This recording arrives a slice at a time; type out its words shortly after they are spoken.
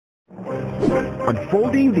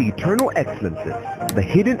Unfolding the eternal excellences, the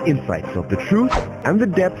hidden insights of the truth, and the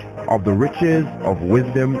depth of the riches of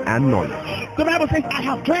wisdom and knowledge. The Bible says, I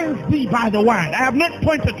have cleansed thee by the word. I have not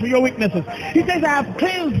pointed to your weaknesses. He says, I have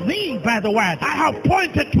cleansed thee by the word. I have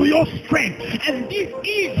pointed to your strength. And this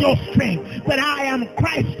is your strength, that I am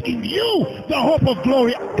Christ in you, the hope of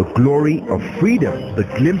glory. The glory of freedom, the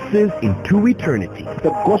glimpses into eternity.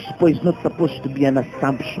 The gospel is not supposed to be an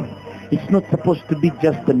assumption. It's not supposed to be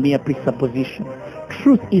just a mere presupposition.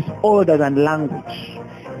 Truth is older than language,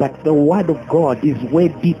 but the word of God is way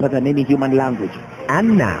deeper than any human language.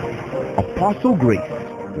 And now, Apostle Grace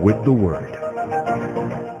with the Word.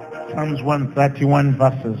 Psalms 131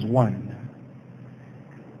 verses 1.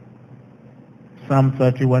 Psalm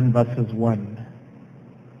 31 verses 1.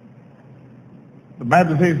 The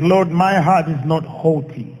Bible says, Lord, my heart is not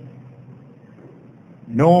haughty,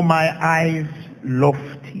 nor my eyes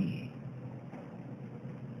lofty.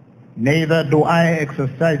 Neither do I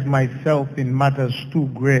exercise myself in matters too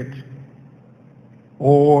great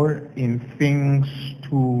or in things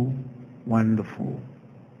too wonderful.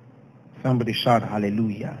 Somebody shout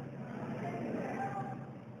hallelujah.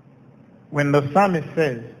 When the psalmist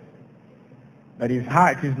says that his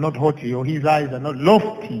heart is not haughty or his eyes are not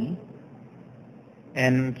lofty,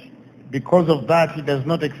 and because of that he does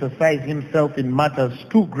not exercise himself in matters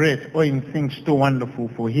too great or in things too wonderful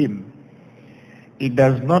for him, it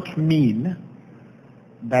does not mean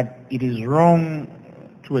that it is wrong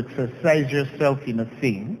to exercise yourself in a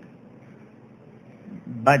thing,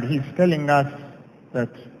 but he's telling us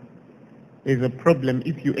that there's a problem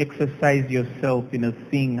if you exercise yourself in a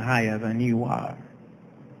thing higher than you are.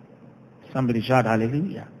 Somebody shout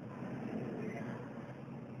hallelujah.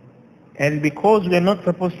 And because we're not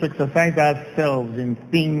supposed to exercise ourselves in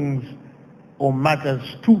things or matters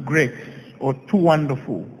too great or too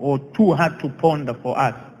wonderful or too hard to ponder for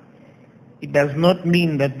us, it does not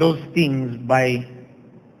mean that those things by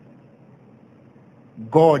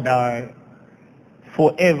God are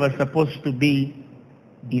forever supposed to be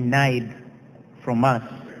denied from us.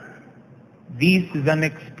 This is an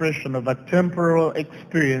expression of a temporal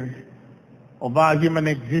experience of our human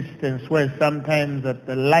existence, where sometimes at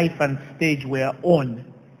the life and stage we are on,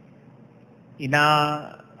 in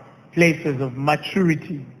our places of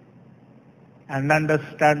maturity and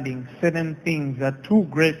understanding, certain things are too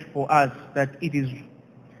great for us, that it is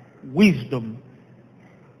wisdom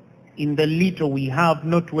in the little we have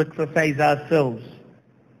not to exercise ourselves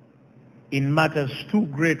in matters too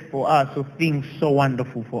great for us or things so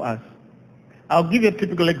wonderful for us. I'll give you a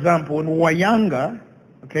typical example. When we were younger,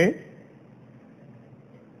 okay,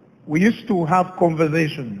 we used to have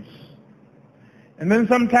conversations. And then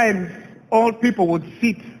sometimes all people would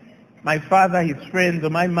sit, my father, his friends, or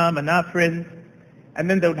my mom and our friends, and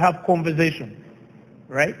then they would have conversations,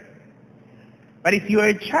 right? But if you're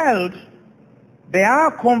a child, there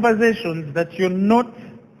are conversations that you're not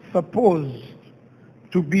supposed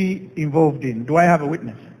to be involved in. Do I have a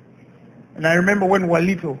witness? And I remember when we were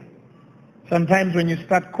little, sometimes when you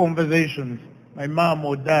start conversations, my mom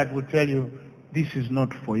or dad would tell you, this is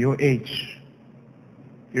not for your age.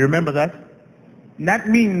 You remember that? And that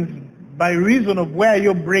means by reason of where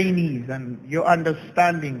your brain is and your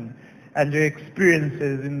understanding and your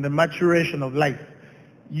experiences in the maturation of life,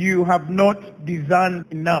 you have not discerned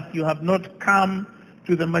enough. You have not come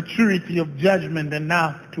to the maturity of judgment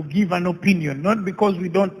enough to give an opinion. Not because we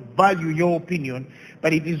don't value your opinion,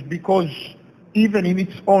 but it is because even in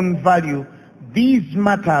its own value, these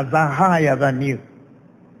matters are higher than you.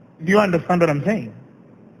 Do you understand what I'm saying?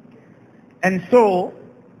 And so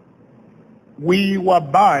we were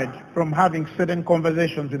barred from having certain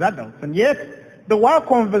conversations with adults. And yet there were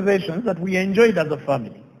conversations that we enjoyed as a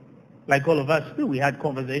family. Like all of us do. We had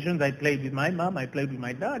conversations. I played with my mom, I played with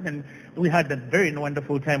my dad, and we had a very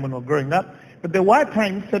wonderful time when we were growing up. But there were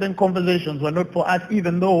times certain conversations were not for us,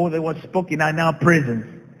 even though they were spoken in our presence.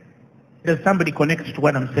 Does somebody connect to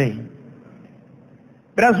what I'm saying?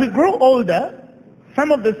 But as we grow older,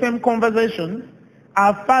 some of the same conversations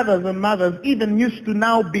our fathers and mothers even used to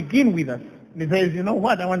now begin with us. And he says, you know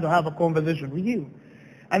what, I want to have a conversation with you.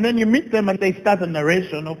 And then you meet them and they start a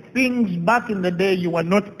narration of things back in the day you were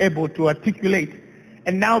not able to articulate.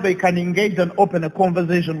 And now they can engage and open a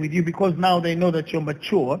conversation with you because now they know that you're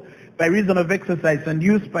mature by reason of exercise and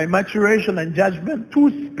use, by maturation and judgment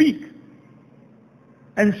to speak.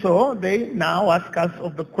 And so they now ask us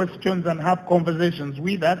of the questions and have conversations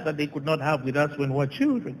with us that they could not have with us when we were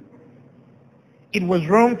children. It was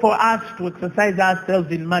wrong for us to exercise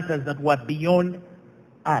ourselves in matters that were beyond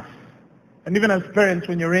us. And even as parents,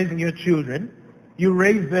 when you're raising your children, you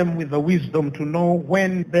raise them with the wisdom to know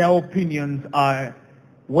when their opinions are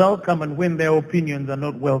welcome and when their opinions are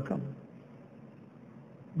not welcome.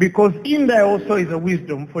 Because in there also is a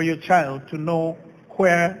wisdom for your child to know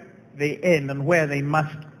where they end and where they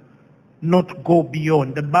must not go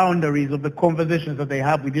beyond the boundaries of the conversations that they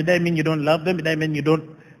have with you. It doesn't mean you don't love them. It doesn't mean you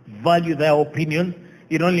don't value their opinions.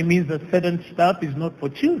 It only means that certain stuff is not for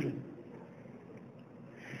children.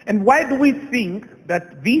 And why do we think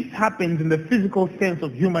that this happens in the physical sense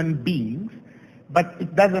of human beings, but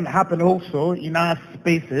it doesn't happen also in our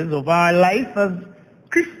spaces of our life as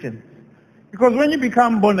Christians? Because when you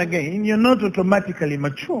become born again, you're not automatically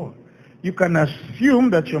mature. You can assume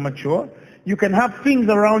that you're mature. You can have things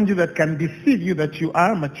around you that can deceive you that you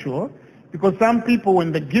are mature. Because some people,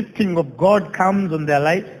 when the gifting of God comes on their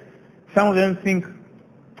lives, some of them think,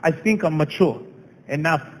 I think I'm mature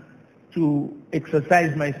enough to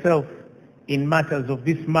exercise myself in matters of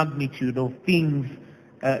this magnitude, of things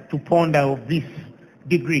to ponder of this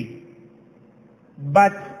degree.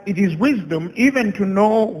 But it is wisdom even to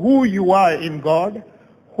know who you are in God,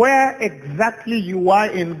 where exactly you are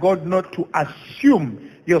in God, not to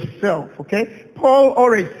assume yourself, okay? Paul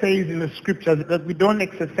always says in the scriptures that we don't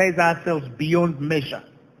exercise ourselves beyond measure,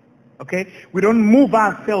 okay? We don't move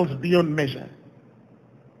ourselves beyond measure.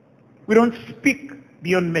 We don't speak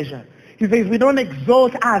beyond measure. He says we don't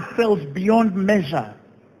exalt ourselves beyond measure.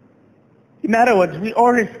 In other words, we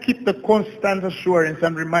always keep the constant assurance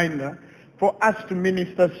and reminder for us to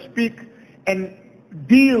minister, speak, and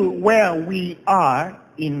deal where we are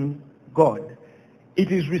in God.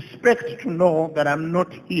 It is respect to know that I'm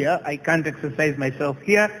not here, I can't exercise myself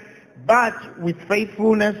here, but with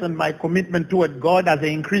faithfulness and my commitment toward God as I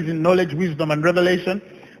increase in knowledge, wisdom, and revelation,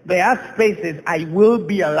 there are spaces I will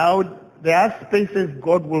be allowed, there are spaces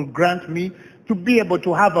God will grant me to be able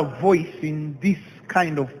to have a voice in this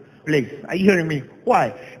kind of place. Are you hearing me?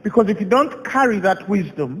 Why? Because if you don't carry that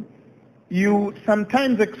wisdom, you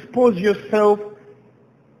sometimes expose yourself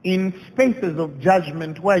in spaces of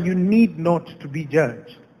judgment where you need not to be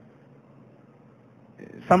judged.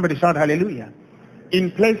 Somebody shout hallelujah.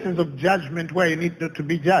 In places of judgment where you need not to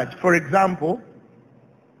be judged. For example,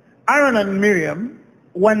 Aaron and Miriam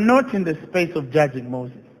were not in the space of judging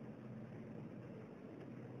Moses.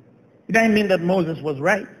 It doesn't mean that Moses was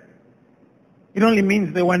right. It only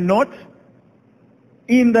means they were not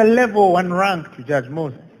in the level and rank to judge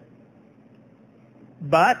Moses.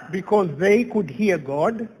 But because they could hear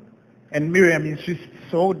God, and Miriam insists,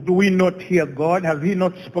 so do we not hear God? Has he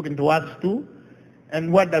not spoken to us too?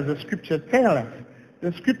 And what does the scripture tell us?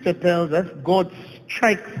 The scripture tells us God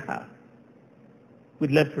strikes her with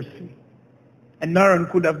leprosy. And Aaron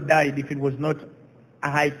could have died if it was not a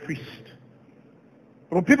high priest.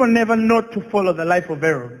 But people never not to follow the life of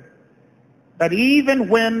Aaron. That even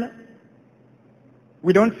when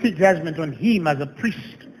we don't see judgment on him as a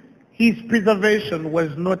priest, his preservation was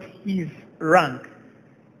not his rank.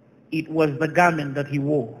 It was the garment that he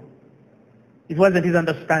wore. It wasn't his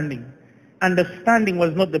understanding. Understanding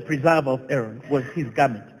was not the preserver of Aaron, it was his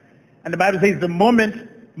garment. And the Bible says the moment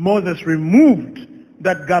Moses removed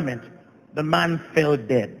that garment, the man fell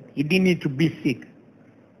dead. He didn't need to be sick.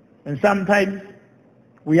 And sometimes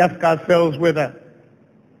we ask ourselves whether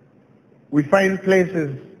we find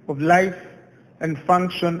places of life and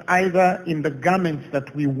function either in the garments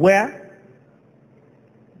that we wear,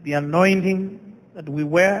 the anointing that we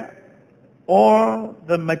wear, or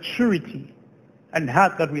the maturity and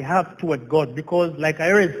heart that we have toward God. Because like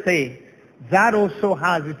I always say, that also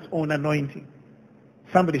has its own anointing.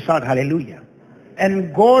 Somebody shout hallelujah.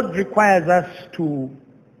 And God requires us to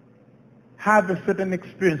have a certain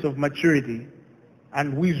experience of maturity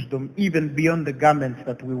and wisdom even beyond the garments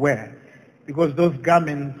that we wear. Because those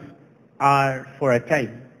garments are for a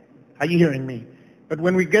time. Are you hearing me? But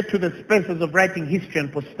when we get to the spaces of writing history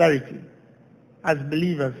and posterity, as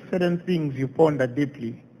believers, certain things you ponder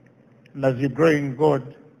deeply. And as you grow in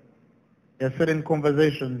God, there are certain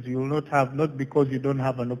conversations you will not have, not because you don't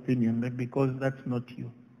have an opinion, but because that's not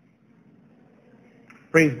you.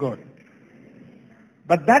 Praise God.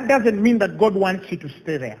 But that doesn't mean that God wants you to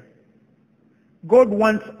stay there. God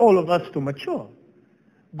wants all of us to mature.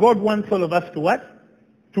 God wants all of us to what?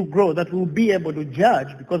 To grow, that we'll be able to judge,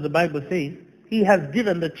 because the Bible says he has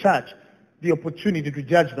given the church the opportunity to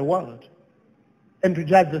judge the world and to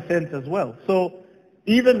judge the saints as well. So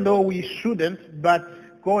even though we shouldn't,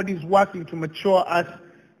 but God is working to mature us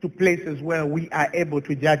to places where we are able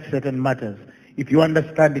to judge certain matters. If you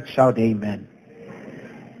understand it, shout amen.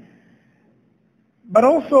 But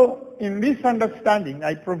also in this understanding,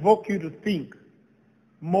 I provoke you to think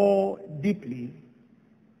more deeply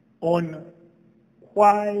on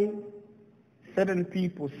why certain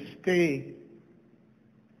people stay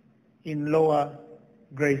in lower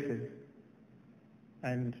graces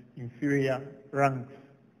and inferior ranks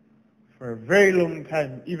for a very long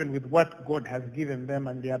time, even with what God has given them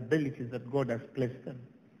and the abilities that God has placed them.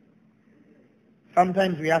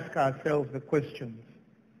 Sometimes we ask ourselves the questions,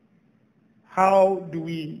 how do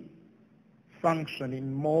we function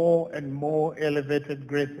in more and more elevated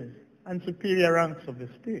graces and superior ranks of the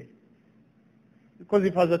Spirit? Because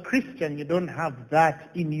if as a Christian you don't have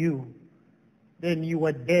that in you, then you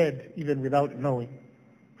are dead even without knowing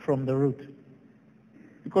from the root.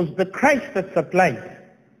 Because the Christ that supplies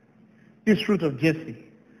this root of Jesse,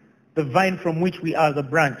 the vine from which we are the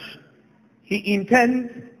branch, he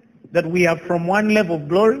intends that we are from one level of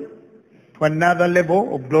glory to another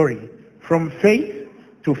level of glory, from faith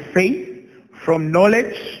to faith, from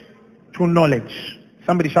knowledge to knowledge.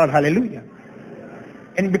 Somebody shout hallelujah.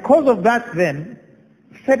 And because of that then,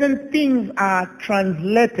 certain things are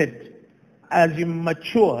translated as you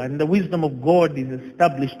mature and the wisdom of God is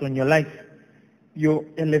established on your life. You're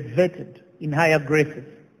elevated in higher graces.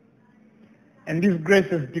 And these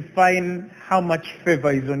graces define how much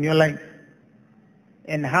favor is on your life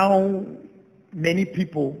and how many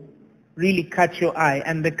people really catch your eye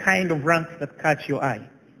and the kind of ranks that catch your eye,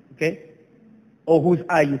 okay? Or whose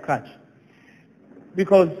eye you catch.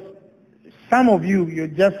 Because some of you, you're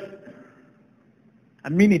just a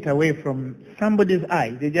minute away from somebody's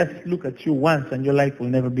eye. They just look at you once and your life will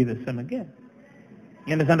never be the same again.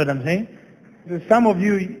 You understand what I'm saying? Some of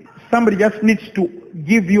you, somebody just needs to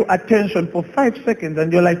give you attention for 5 seconds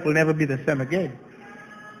and your life will never be the same again.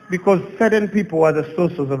 Because certain people are the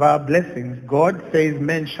sources of our blessings. God says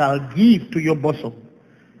men shall give to your bosom.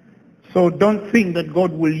 So don't think that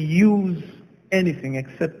God will use anything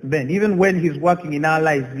except men. Even when he's working in our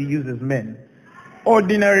lives, he uses men.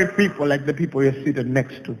 Ordinary people like the people you're seated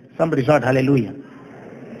next to. Somebody shout hallelujah.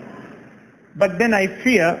 But then I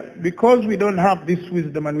fear, because we don't have this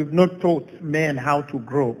wisdom and we've not taught men how to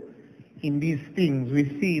grow in these things,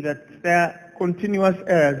 we see that there are continuous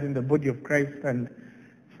errors in the body of Christ, and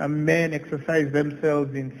some men exercise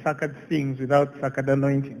themselves in sacred things without sacred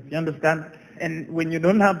anointing. You understand? And when you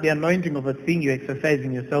don't have the anointing of a thing you're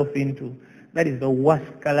exercising yourself into, that is the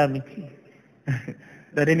worst calamity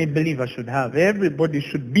that any believer should have. Everybody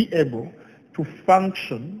should be able to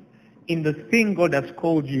function in the thing God has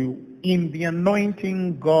called you, in the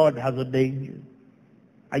anointing God has ordained you.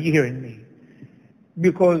 Are you hearing me?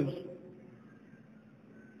 Because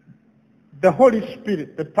the Holy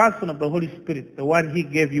Spirit, the person of the Holy Spirit, the one he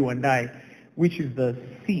gave you and I, which is the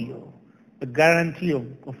seal, the guarantee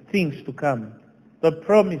of things to come, the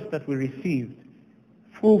promise that we received,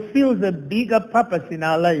 fulfills a bigger purpose in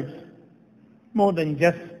our lives more than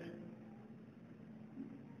just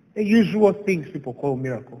the usual things people call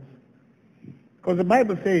miracles. Because the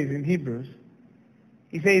Bible says in Hebrews,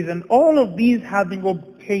 it says, and all of these having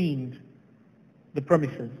obtained the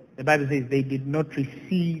promises, the Bible says they did not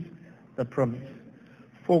receive the promise.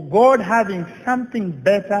 For God having something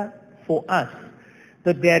better for us,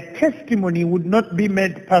 that their testimony would not be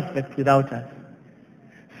made perfect without us.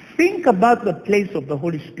 Think about the place of the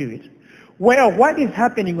Holy Spirit, where what is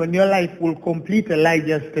happening on your life will complete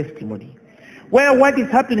Elijah's testimony, where what is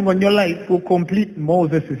happening on your life will complete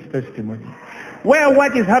Moses' testimony, where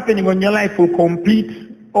what is happening on your life will complete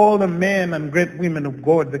all the men and great women of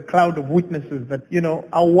God, the cloud of witnesses that,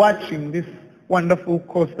 are watching this wonderful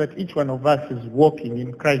course that each one of us is walking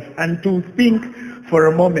in Christ. And to think for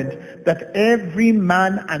a moment that every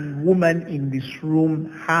man and woman in this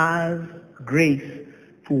room has grace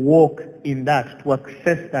to walk in that, to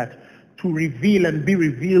access that, to reveal and be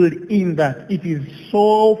revealed in that. It is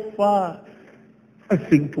so far a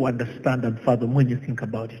thing to understand and fathom when you think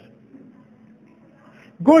about it.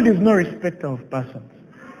 God is no respecter of persons.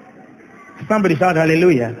 Somebody shout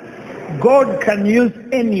hallelujah. God can use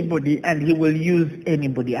anybody and he will use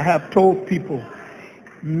anybody. I have told people,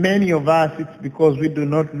 many of us, it's because we do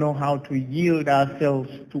not know how to yield ourselves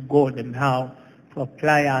to God and how to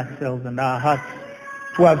apply ourselves and our hearts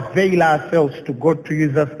to avail ourselves to God to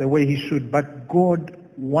use us the way he should. But God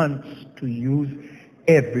wants to use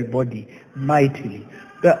everybody mightily.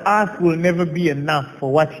 The earth will never be enough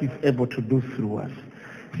for what he's able to do through us.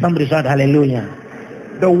 Somebody shout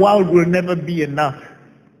hallelujah. The world will never be enough.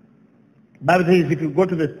 The Bible says if you go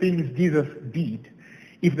to the things Jesus did,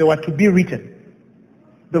 if they were to be written,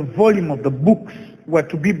 the volume of the books were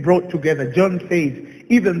to be brought together, John says,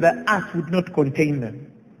 even the earth would not contain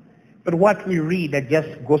them. But what we read are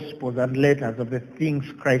just gospels and letters of the things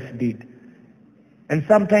Christ did. And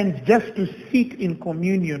sometimes just to sit in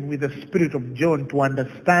communion with the spirit of John to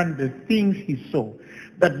understand the things he saw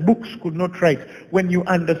that books could not write. When you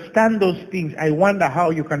understand those things, I wonder how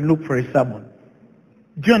you can look for a sermon.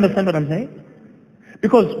 Do you understand what I'm saying?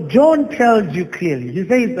 Because John tells you clearly, he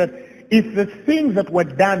says that if the things that were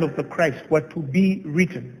done of the Christ were to be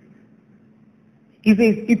written, he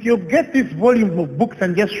says, if you get this volume of books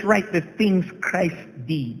and just write the things Christ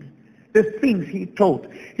did, the things he taught,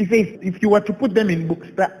 he says, if you were to put them in books,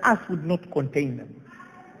 the earth would not contain them.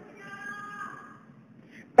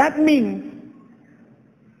 That means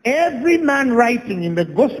every man writing in the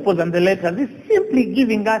Gospels and the letters is simply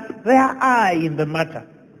giving us their eye in the matter.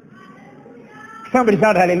 Somebody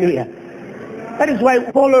shout hallelujah. That is why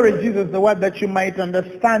Paul always uses the word that you might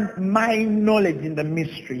understand my knowledge in the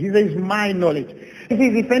mystery. He says my knowledge. He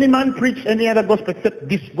says if any man preach any other gospel except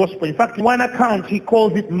this gospel. In fact, in one account he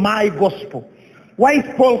calls it my gospel. Why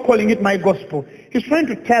is Paul calling it my gospel? He's trying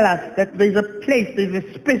to tell us that there's a place, there's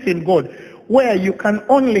a space in God where you can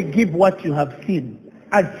only give what you have seen.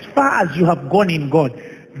 As far as you have gone in God,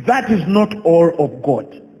 that is not all of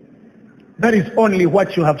God. That is only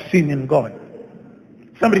what you have seen in God.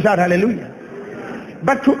 Somebody shout hallelujah.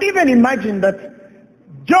 But to even imagine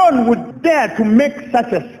that John would dare to make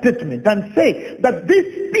such a statement and say that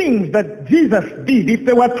these things that Jesus did, if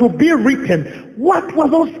they were to be written, what were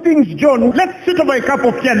those things, John? Let's sit over a cup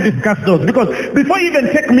of tea and discuss those. Because before you even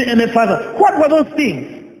take me any further, what were those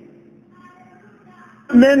things?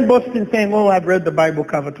 Men boasting saying, oh, I've read the Bible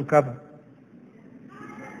cover to cover.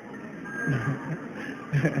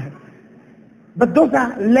 But those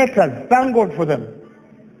are letters. Thank God for them.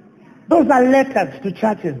 Those are letters to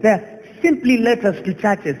churches. They're simply letters to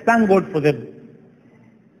churches. Thank God for them.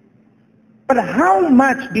 But how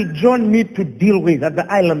much did John need to deal with at the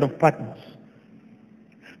island of Patmos?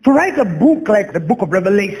 To write a book like the book of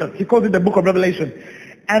Revelation. He calls it the book of Revelation.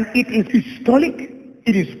 And it is historic.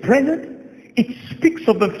 It is present. It speaks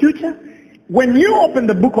of the future. When you open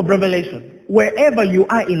the book of Revelation, wherever you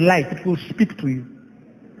are in life, it will speak to you.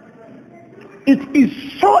 It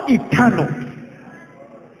is so eternal.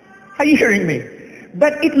 Are you hearing me?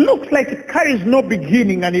 That it looks like it carries no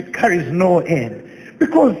beginning and it carries no end.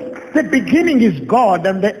 Because the beginning is God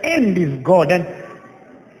and the end is God. And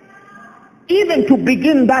even to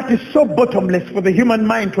begin that is so bottomless for the human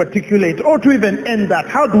mind to articulate, or to even end that.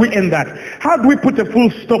 How do we end that? How do we put a full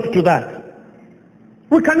stop to that?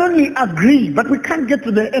 We can only agree, but we can't get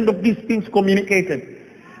to the end of these things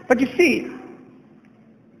communicated. But you see,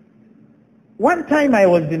 one time I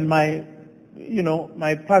was in my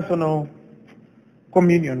personal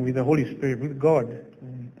communion with the Holy Spirit, with God.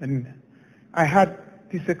 And I had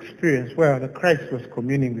this experience where the Christ was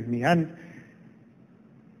communing with me. And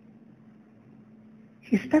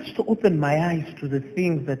he starts to open my eyes to the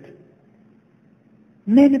things that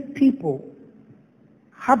many people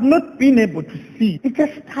have not been able to see. They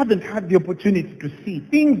just haven't had the opportunity to see.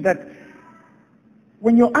 Things that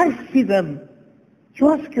when your eyes see them,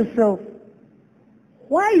 you ask yourself,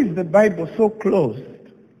 why is the Bible so closed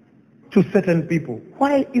to certain people?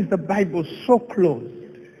 Why is the Bible so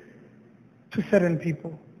closed to certain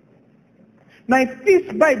people? Now, if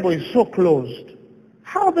this Bible is so closed,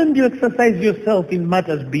 how then do you exercise yourself in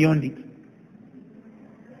matters beyond it?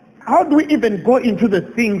 How do we even go into the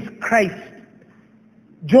things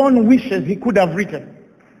John wishes he could have written?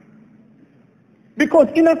 Because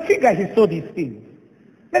in a figure he saw these things.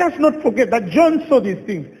 Let us not forget that John saw these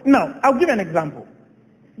things. Now, I'll give an example.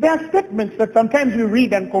 There are statements that sometimes we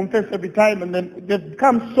read and confess every time, and then they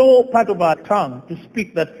become so part of our tongue to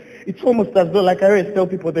speak that it's almost as though, like I always tell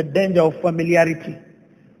people, the danger of familiarity.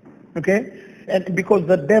 Okay? And because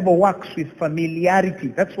the devil works with familiarity.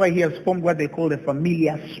 That's why he has formed what they call the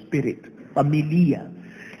familiar spirit. Familiar.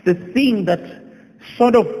 The thing that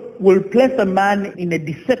sort of will place a man in a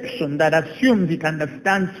deception that assumes it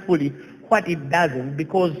understands fully what it doesn't,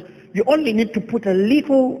 because you only need to put a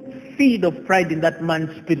little seed of pride in that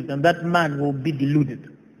man's spirit and that man will be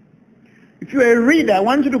deluded. If you're a reader, I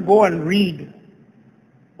want you to go and read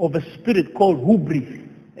of a spirit called hubris,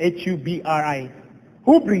 H-U-B-R-I.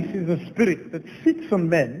 Hubris is a spirit that sits on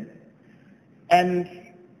men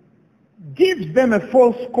and gives them a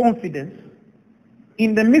false confidence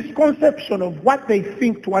in the misconception of what they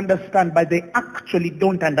think to understand, but they actually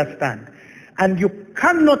don't understand. And you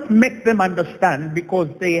cannot make them understand because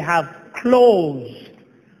they have closed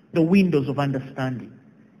the windows of understanding.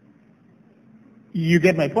 You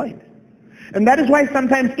get my point? And that is why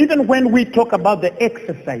sometimes, even when we talk about the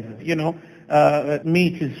exercises,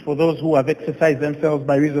 meat is for those who have exercised themselves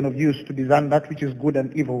by reason of use to discern that which is good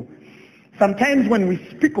and evil. Sometimes when we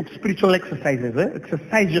speak of spiritual exercises,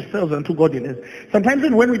 exercise yourselves unto godliness, sometimes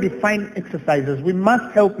when we define exercises, we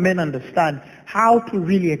must help men understand how to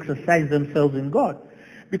really exercise themselves in God.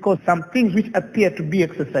 Because some things which appear to be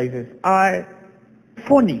exercises are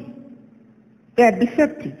phony. They are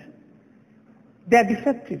deceptive. They are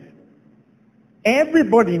deceptive.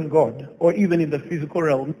 Everybody in God, or even in the physical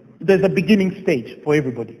realm, there's a beginning stage for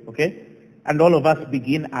everybody, okay? And all of us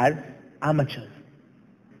begin as amateurs.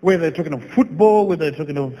 Whether they're talking of football, whether they're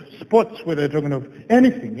talking of sports, whether they're talking of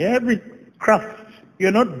anything, every craft,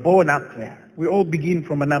 you're not born up there. We all begin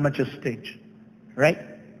from an amateur stage, right?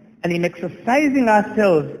 And in exercising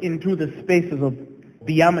ourselves into the spaces of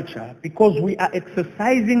the amateur, because we are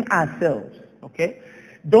exercising ourselves, okay?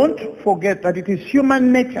 Don't forget that it is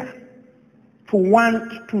human nature to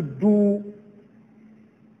want to do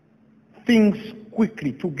things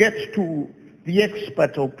quickly, to get to the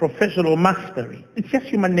expert or professional mastery. It's just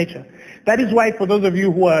human nature. That is why for those of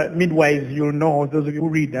you who are midwives, you'll know, those of you who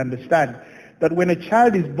read understand, that when a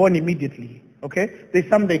child is born immediately, okay, there's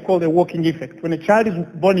something they call the walking effect. When a child is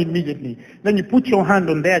born immediately, then you put your hand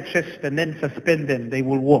on their chest and then suspend them, they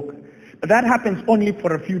will walk. But that happens only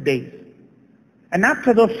for a few days. And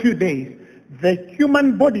after those few days, the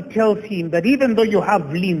human body tells him that even though you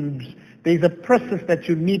have limbs, there is a process that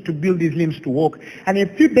you need to build these limbs to walk. And a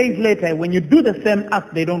few days later, when you do the same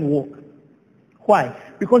act, they don't walk. Why?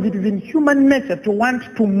 Because it is in human nature to want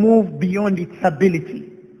to move beyond its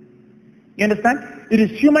ability. You understand? It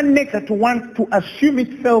is human nature to want to assume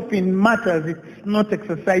itself in matters it's not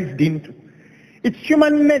exercised into. It's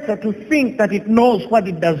human nature to think that it knows what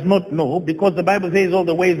it does not know, because the Bible says all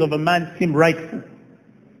the ways of a man seem rightful.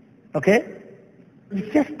 Okay?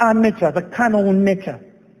 It's just our nature, the carnal nature.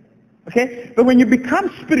 Okay? But when you become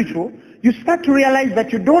spiritual, you start to realize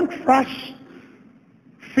that you don't rush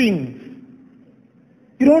things.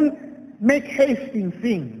 You don't make haste in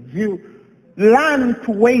things. You learn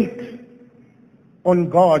to wait on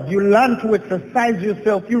God. You learn to exercise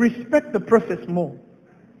yourself. You respect the process more.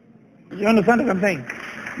 You understand what I'm saying?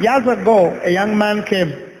 Years ago, a young man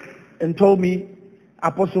came and told me,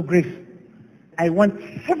 Apostle Grace, I want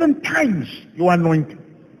 7 times your anointing.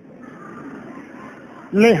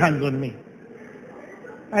 Lay hands on me.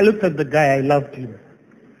 I looked at the guy, I loved him.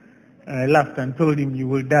 And I laughed and told him, you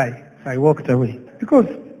will die. So I walked away. Because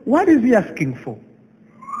what is he asking for?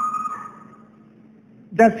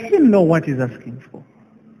 Does he know what he's asking for?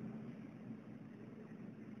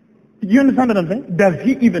 You understand what I'm saying? Does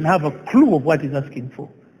he even have a clue of what he's asking for?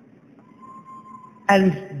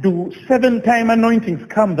 And do 7-time anointings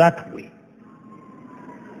come that way?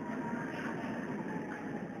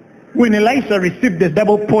 When Elisha received the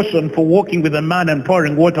double portion for walking with a man and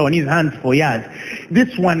pouring water on his hands for years,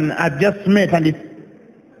 this one I've just met and it's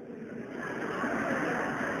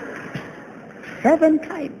 7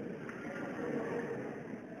 times.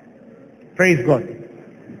 Praise God.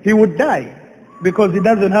 He would die because he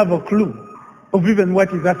doesn't have a clue of even what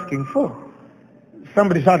he's asking for.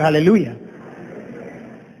 Somebody shout hallelujah.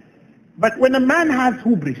 But when a man has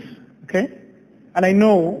hubris, okay, and I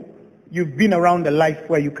know you've been around a life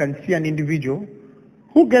where you can see an individual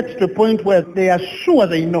who gets to a point where they are sure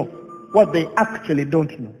they know what they actually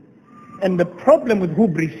don't know. And the problem with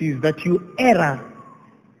hubris is that you err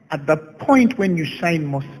at the point when you shine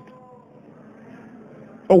most,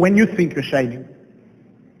 or when you think you're shining.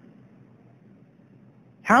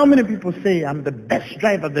 How many people say, I'm the best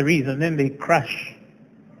driver there is, and then they crash?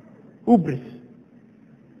 Hubris.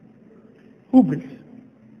 Hubris.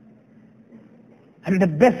 And the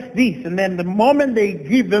best this, and then the moment they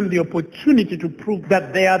give them the opportunity to prove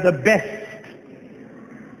that they are the best,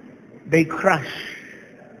 they crash.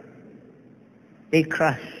 They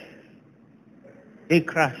crash. They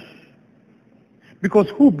crash. Because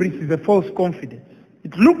hubris is a false confidence.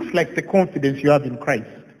 It looks like the confidence you have in Christ,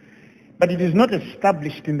 but it is not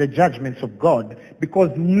established in the judgments of God, because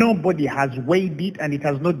nobody has weighed it and it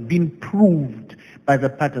has not been proved by the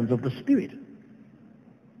patterns of the Spirit.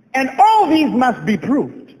 And all these must be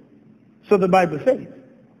proved. So the Bible says.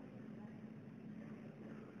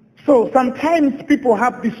 So sometimes people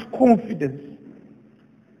have this confidence.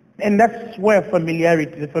 And that's where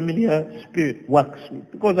familiarity, the familiar spirit works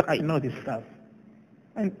with. Because I know this stuff.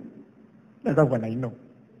 And that's one I know.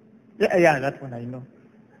 Yeah, that's one I know.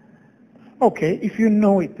 Okay, if you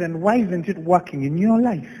know it, then why isn't it working in your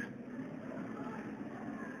life?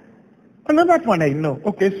 Oh, no, that one I know.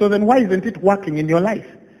 Okay, so then why isn't it working in your life?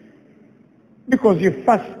 Because you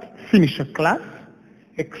first finish a class,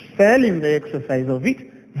 excel in the exercise of it,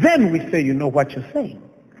 then we say you know what you're saying.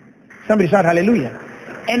 Somebody shout hallelujah.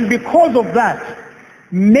 And because of that,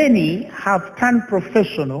 many have turned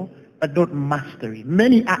professional but don't master it.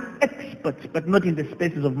 Many are experts but not in the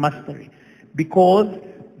spaces of mastery, because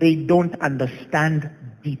they don't understand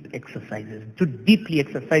deep exercises. To deeply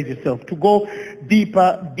exercise yourself, to go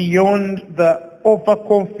deeper beyond the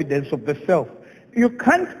overconfidence of the self, You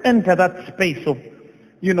can't enter that space of,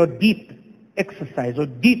 deep exercise or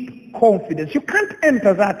deep confidence. You can't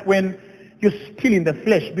enter that when you're still in the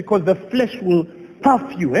flesh, because the flesh will puff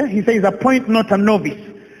you. He says, appoint not a novice,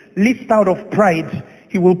 lest out of pride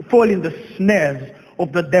he will fall in the snares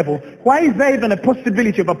of the devil. Why is there even a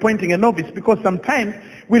possibility of appointing a novice? Because sometimes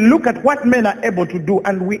we look at what men are able to do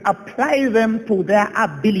and we apply them to their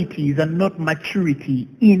abilities and not maturity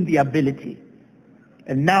in the ability.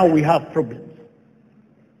 And now we have problems.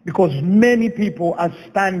 Because many people are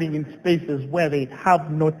standing in spaces where they have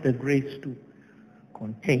not the grace to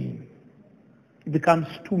contain. It becomes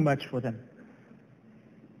too much for them.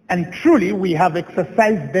 And truly, we have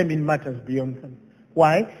exercised them in matters beyond them.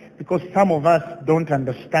 Why? Because some of us don't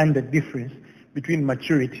understand the difference between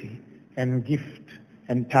maturity and gift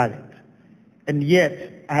and talent. And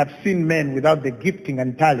yet, I have seen men without the gifting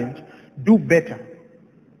and talent do better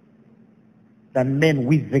than men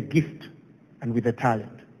with the gift and with the talent.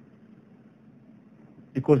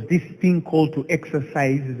 Because this thing called to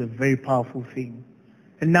exercise is a very powerful thing.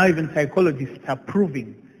 And now even psychologists are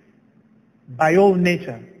proving by all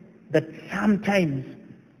nature that sometimes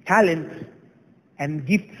talent and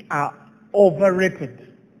gifts are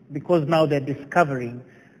overrated, because now they're discovering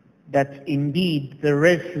that indeed the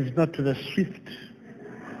race is not to the swift,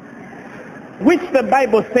 which the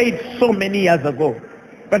Bible said so many years ago.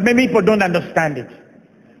 But many people don't understand it.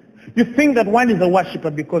 You think that one is a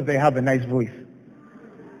worshiper because they have a nice voice.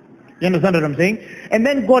 You understand what I'm saying? And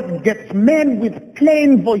then God gets men with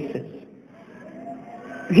plain voices.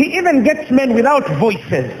 He even gets men without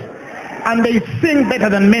voices. And they sing better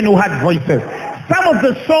than men who had voices. Some of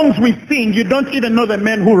the songs we sing, you don't even know the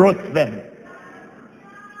men who wrote them.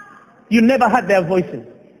 You never heard their voices.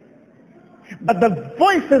 But the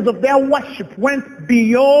voices of their worship went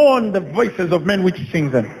beyond the voices of men which sing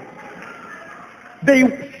them. They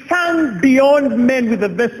sang beyond men with the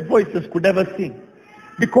best voices could ever sing,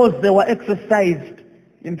 because they were exercised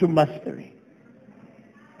into mastery.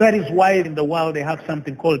 That is why in the world they have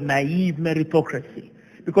something called naive meritocracy,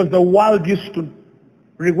 because the world used to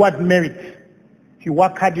reward merit. If you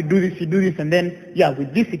work hard, you do this, and then,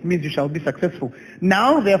 with this it means you shall be successful.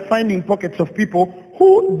 Now they're finding pockets of people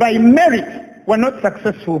who, by merit, were not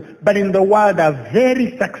successful, but in the world are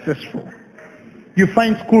very successful. You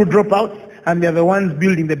find school dropouts, and they're the ones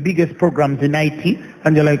building the biggest programs in IT,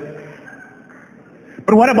 and you're like,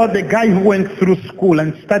 but what about the guy who went through school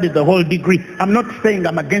and studied the whole degree? I'm not saying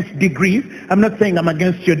I'm against degrees. I'm not saying I'm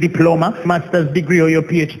against your diploma, master's degree, or your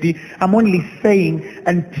PhD. I'm only saying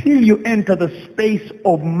until you enter the space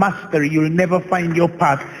of mastery, you'll never find your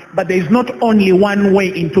path. But there is not only one way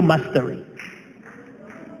into mastery.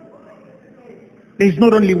 There is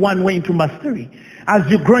not only one way into mastery. As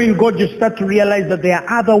you grow in God, you start to realize that there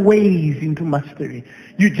are other ways into mastery.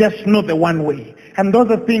 You just know the one way. And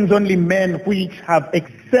those are things only men which have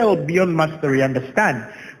excelled beyond mastery understand.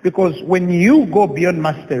 Because when you go beyond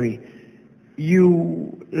mastery,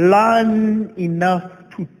 you learn enough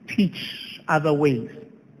to teach other ways.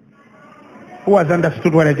 Who has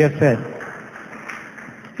understood what I just said?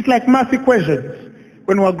 It's like math equations.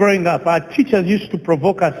 When we were growing up, our teachers used to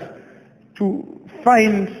provoke us to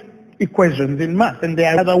find equations in math, and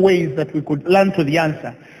there are other ways that we could learn to the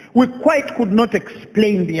answer. We quite could not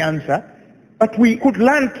explain the answer, but we could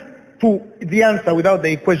learn to the answer without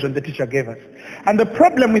the equation the teacher gave us. And the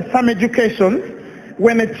problem with some educations,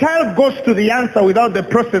 when a child goes to the answer without the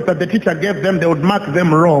process that the teacher gave them, they would mark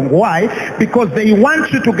them wrong. Why? Because they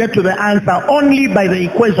want you to get to the answer only by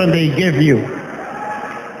the equation they gave you.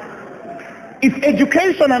 If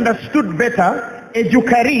education understood better,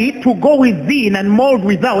 educare, to go within and mold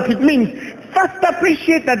without, it means first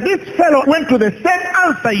appreciate that this fellow went to the same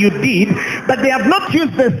answer you did, but they have not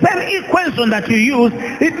used the same equation that you used.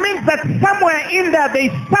 It means that somewhere in there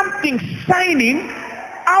is something shining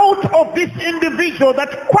out of this individual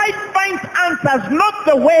that quite finds answers not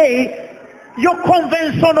the way your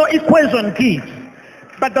conventional equation gives.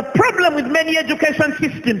 But the problem with many education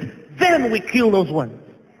systems, then we kill those ones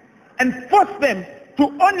and force them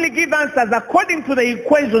to only give answers according to the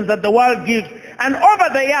equations that the world gives. And over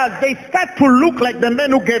the years, they start to look like the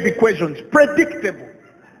men who gave equations. Predictable.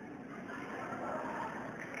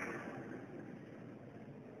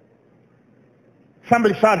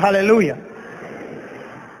 Somebody shout hallelujah.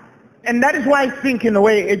 And that is why I think, in a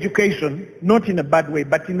way, education, not in a bad way,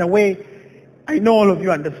 but in a way, I know all of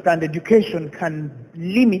you understand, education can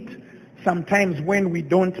limit sometimes when we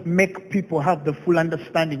don't make people have the full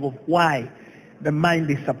understanding of why the mind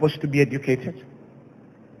is supposed to be educated.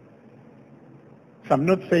 So I'm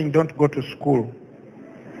not saying don't go to school.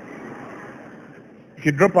 If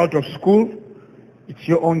you drop out of school, It's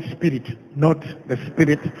your own spirit, not the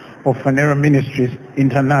spirit of Phaneroo Ministries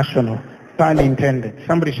International. Pun intended.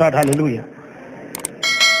 Somebody shout hallelujah.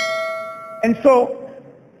 And so,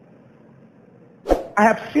 I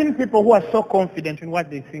have seen people who are so confident in what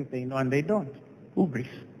they think they know and they don't. Hubris.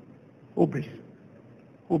 Hubris.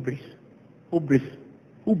 Hubris. Hubris.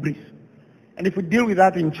 Hubris. And if we deal with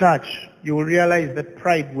that in church, you will realize that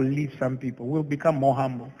pride will leave some people. We'll become more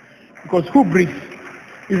humble. Because hubris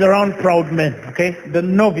is around proud men, okay? The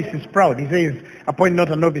novice is proud. He says, appoint not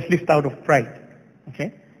a novice, list out of pride,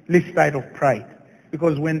 okay? List out of pride.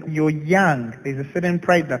 Because when you're young, there's a certain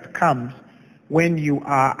pride that comes when you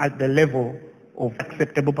are at the level of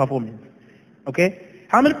acceptable performance, okay?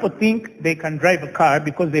 How many people think they can drive a car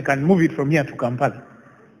because they can move it from here to Kampala?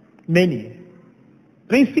 Many.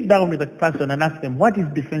 Then sit down with a person and ask them, what is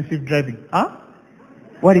defensive driving? Huh?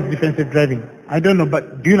 What is defensive driving? I don't know,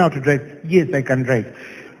 but do you know how to drive? Yes, I can drive.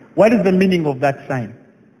 What is the meaning of that sign?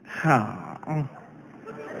 I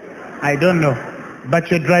don't know.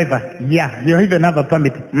 But you're a driver. Yeah, you even have a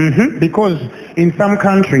permit. Because in some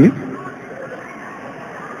countries,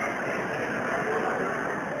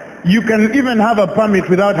 you can even have a permit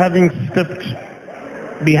without having stepped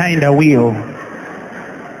behind a wheel.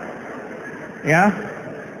 Yeah?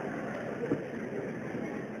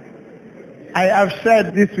 I have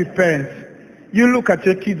shared this with parents. You look at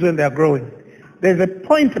your kids when they're growing. There's a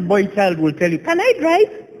point a boy child will tell you, can I drive?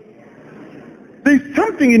 There's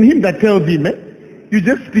something in him that tells him, you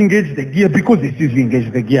just engage the gear because he sees you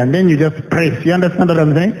engage the gear, and then you just press. You understand what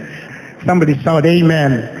I'm saying? Somebody shout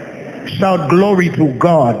amen. Shout glory to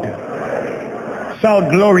God. Shout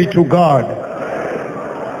glory to God.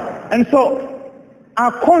 And so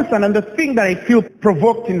our concern and the thing that I feel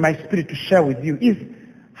provoked in my spirit to share with you is,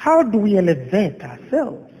 how do we elevate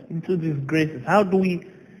ourselves into these graces? How do we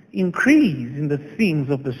increase in the things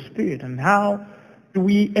of the Spirit? And how do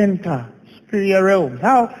we enter spiritual realms?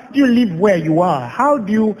 How do you live where you are? How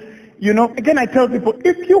do you, again I tell people,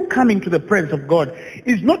 if you come into the presence of God,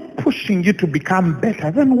 it's not pushing you to become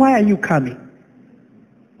better, then why are you coming?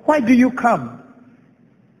 Why do you come?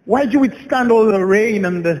 Why do you withstand all the rain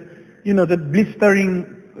and the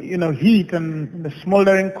blistering heat and the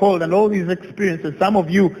smoldering cold and all these experiences? Some of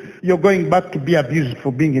you, you're going back to be abused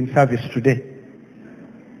for being in service today.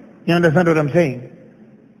 You understand what I'm saying?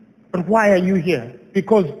 But why are you here?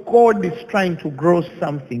 Because God is trying to grow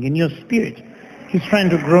something in your spirit. He's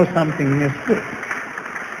trying to grow something in your spirit.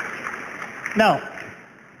 Now,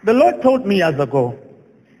 the Lord told me years ago,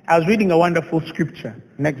 I was reading a wonderful scripture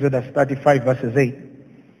in Exodus 35 verses 8.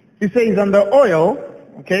 He says, and the oil,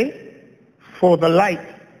 for the light,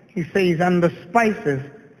 he says, and the spices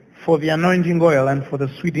for the anointing oil and for the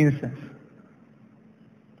sweet incense.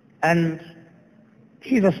 And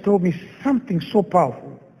Jesus told me something so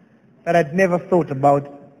powerful that I'd never thought about.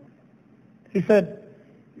 He said,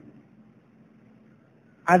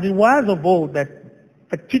 as it was of old that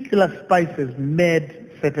particular spices made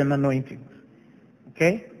certain anointings.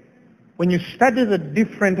 Okay? When you study the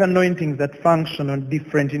different anointings that function on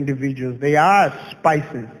different individuals, they are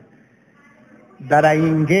spices that are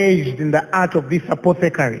engaged in the art of this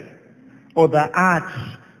apothecary, or the art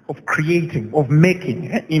of creating, of making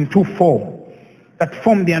into form, that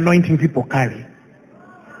form the anointing people carry.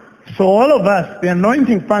 So all of us, the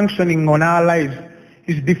anointing functioning on our lives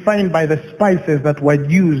is defined by the spices that were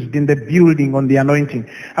used in the building on the anointing.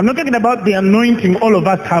 I'm not talking about the anointing all of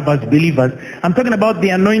us have as believers. I'm talking about the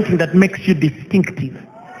anointing that makes you distinctive.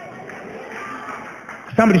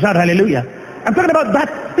 Somebody shout hallelujah. I'm talking about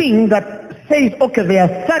that thing that says, okay, there are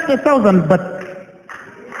 30,000, but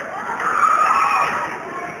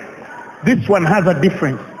this one has a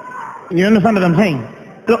difference. You understand what I'm saying?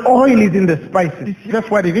 The oil is in the spices. That's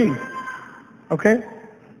what it is. Okay?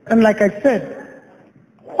 And like I said,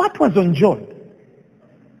 what was on John?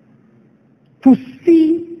 To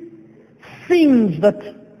see things that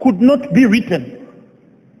could not be written.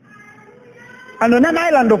 And on an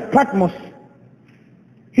island of Patmos,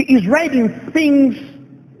 he is writing things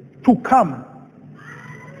to come.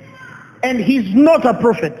 And he's not a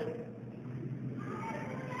prophet.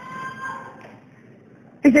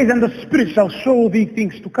 He says, and the Spirit shall show thee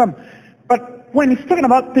things to come. But when he's talking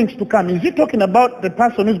about things to come, is he talking about the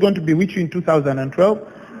person who's going to be with you in 2012?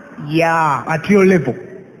 Yeah, at your level.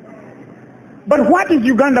 But what is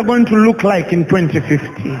Uganda going to look like in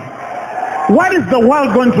 2050? What is the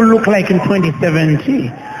world going to look like in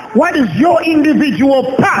 2070? What is your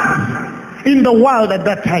individual path in the world at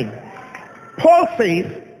that time? Paul says,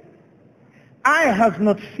 eye has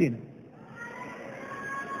not seen,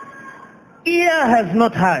 ear has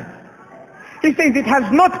not heard. He says it has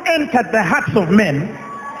not entered the hearts of men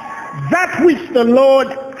That which the Lord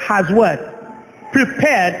has what?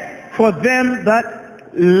 Prepared for them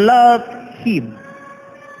that love him.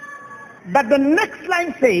 But the next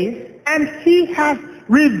line says, and he has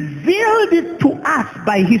revealed it to us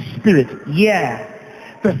by his Spirit. Yeah.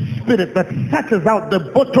 The Spirit that searches out the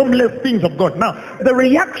bottomless things of God. Now, the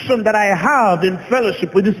reaction that I have in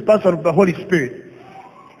fellowship with this person of the Holy Spirit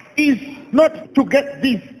is not to get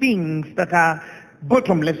these things that are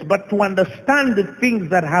bottomless, but to understand the things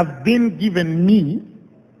that have been given me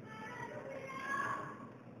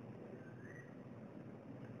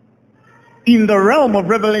in the realm of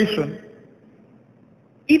revelation,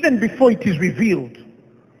 even before it is revealed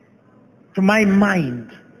to my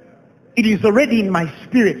mind. It is already in my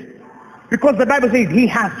spirit, because the Bible says he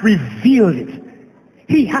has revealed it.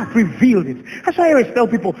 He has revealed it. That's why I always tell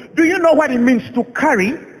people, do you know what it means to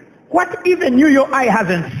carry what even you, your eye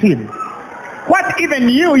hasn't seen? What even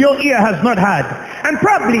you, your ear has not heard? And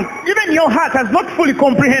probably even your heart has not fully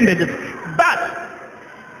comprehended it.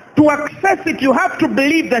 But to access it, you have to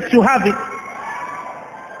believe that you have it.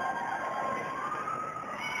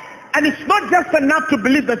 And it's not just enough to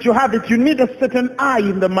believe that you have it. You need a certain eye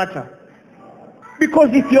in the matter. Because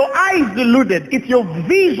if your eye is deluded, if your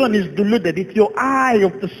vision is deluded, if your eye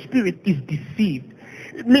of the Spirit is deceived,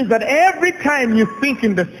 it means that every time you think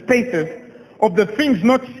in the spaces of the things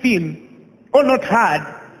not seen or not heard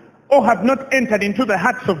or have not entered into the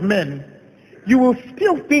hearts of men, you will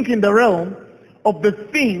still think in the realm of the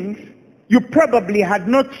things you probably had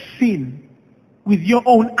not seen with your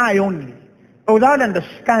own eye only, without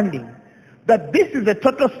understanding that this is the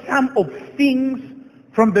total sum of things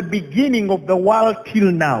from the beginning of the world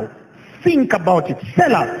till now. Think about it.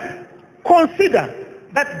 Selah. Consider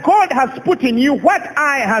that God has put in you what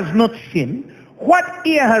eye has not seen, what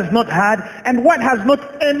ear has not heard, and what has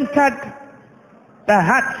not entered the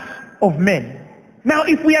hearts of men. Now,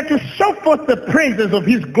 if we are to show forth the praises of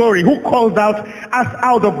his glory, who calls out us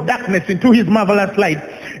out of darkness into his marvelous light,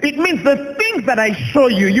 it means the things that I show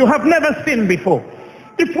you, you have never seen before.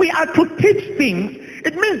 If we are to teach things,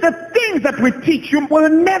 it means the things that we teach you will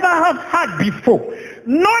never have had before.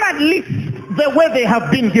 Not at least the way they have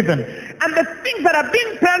been given. And the things that are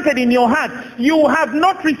being planted in your heart, you have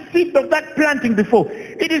not received of that planting before.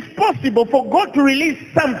 It is possible for God to release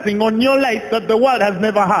something on your life that the world has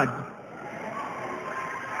never had.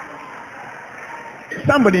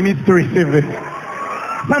 Somebody needs to receive this.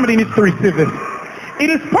 Somebody needs to receive this. It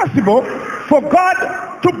is possible for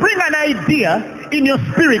God to bring an idea in your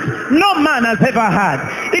spirit no man has ever had.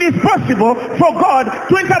 It is possible for God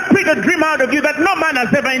to interpret a dream out of you that no man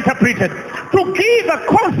has ever interpreted. To give a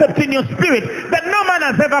concept in your spirit that no man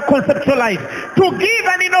has ever conceptualized. To give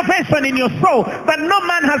an innovation in your soul that no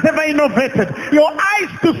man has ever innovated. Your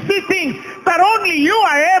eyes to see things that only you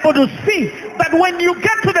are able to see. That when you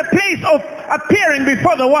get to the place of appearing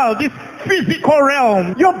before the world, this physical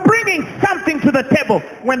realm, you're bringing something to the table.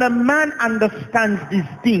 When a man understands these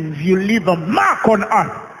things, you leave a mark on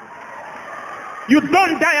earth. You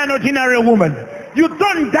don't die an ordinary woman. You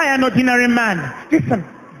don't die an ordinary man. Listen,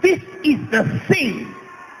 this is the thing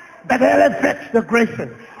that elevates the graces.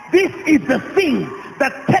 This is the thing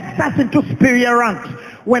that takes us into superior ranks.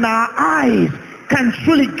 When our eyes can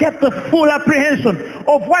truly get the full apprehension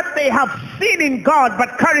of what they have seen in God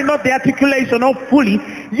but carry not the articulation of fully,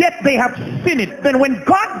 yet they have seen it. Then when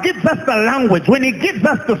God gives us the language, when he gives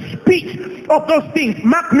us the speech of those things,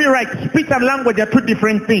 mark me right, speech and language are two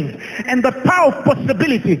different things. And the power of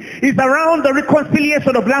possibility is around the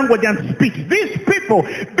reconciliation of language and speech. These people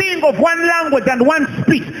being of one language and one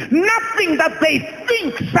speech, nothing that they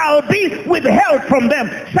think shall be withheld from them,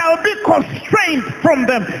 shall be constrained from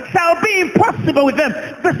them, shall be impossible with them.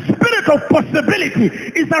 The spirit of possibility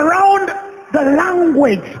is around the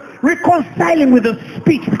language reconciling with the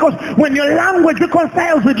speech, because when your language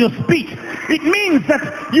reconciles with your speech, it means that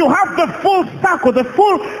you have the full circle, the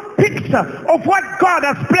full picture of what God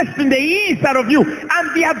has placed in the inside of you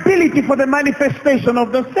and the ability for the manifestation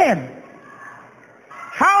of the same.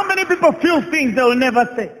 How many people feel things they will never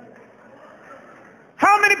say?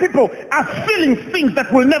 How many people are feeling things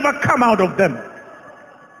that will never come out of them?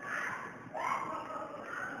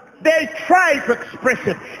 They try to express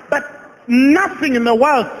it, but nothing in the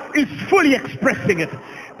world is fully expressing it.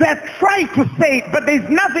 They're trying to say it, but there's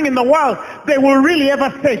nothing in the world they will really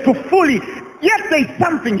ever say to fully. Yes, there's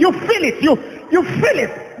something. You feel it. You feel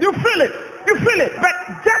it. You feel it. You feel it.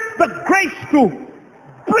 But just the grace to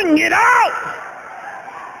bring it out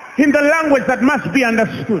in the language that must be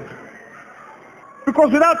understood.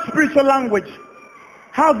 Because without spiritual language,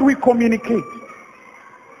 how do we communicate?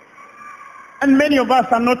 And many of us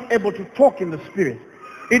are not able to talk in the spirit.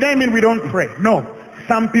 It doesn't mean we don't pray. No.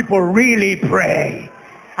 Some people really pray.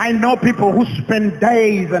 I know people who spend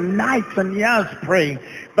days and nights and years praying,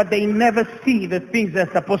 but they never see the things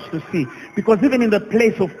they're supposed to see. Because even in the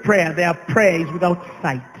place of prayer, their prayer is without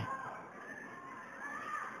sight.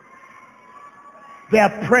 Their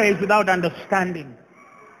prayer is without understanding.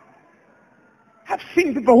 I've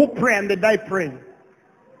seen people who pray and they die praying.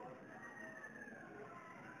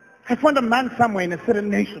 I found a man somewhere in a certain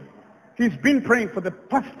nation. He's been praying for the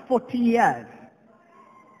past 40 years.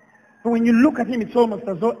 But when you look at him, it's almost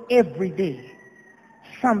as though every day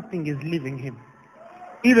something is leaving him,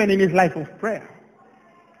 even in his life of prayer.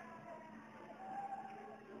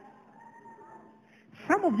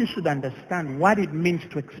 Some of you should understand what it means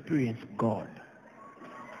to experience God,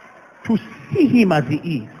 to see him as he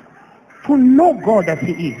is, to know God as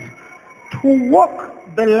he is, to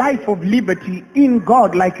walk the life of liberty in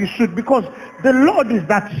God like you should, because the Lord is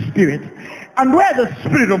that Spirit. And where the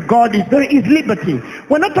Spirit of God is, there is liberty.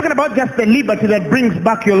 We're not talking about just the liberty that brings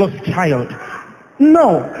back your lost child.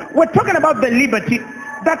 No, we're talking about the liberty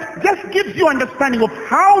that just gives you understanding of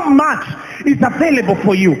how much is available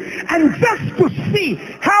for you. And just to see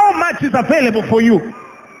how much is available for you,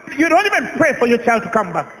 you don't even pray for your child to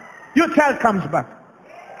come back. Your child comes back.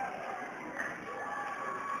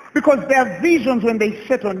 Because there are visions when they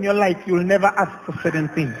set on your life, you'll never ask for certain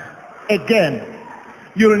things again.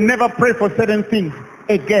 You'll never pray for certain things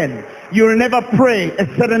again. You'll never pray a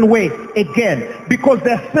certain way again. Because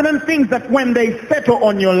there are certain things that when they settle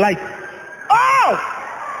on your life,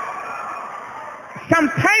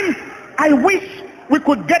 sometimes I wish we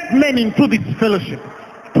could get men into this fellowship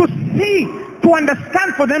to see, to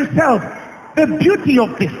understand for themselves the beauty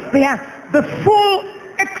of this. They are the full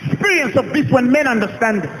experience of this. When men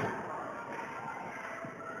understand this,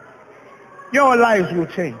 your lives will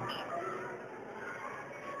change.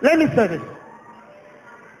 Let me say this.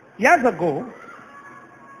 Years ago,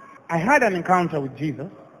 I had an encounter with Jesus.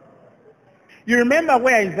 You remember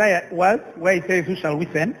where Isaiah was, where he says, "Who shall we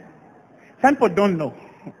send?" Some people don't know,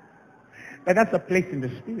 but that's a place in the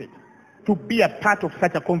Spirit to be a part of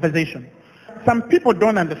such a conversation. Some people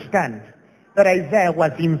don't understand that Isaiah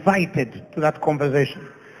was invited to that conversation.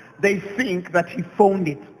 They think that he found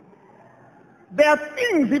it. There are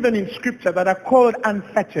things even in Scripture that are called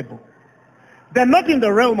untouchable. They're not in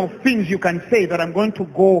the realm of things you can say that I'm going to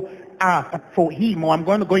go for him, or I'm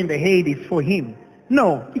going to go in the Hades for him.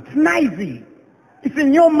 No, it's noisy. It's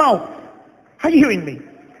in your mouth. Are you hearing me?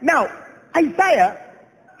 Now, Isaiah,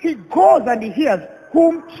 he goes and he hears,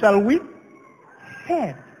 "Whom shall we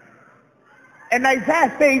send?" And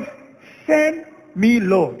Isaiah says, "Send me,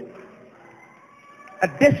 Lord." A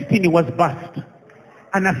destiny was birthed.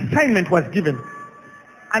 An assignment was given.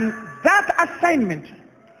 And that assignment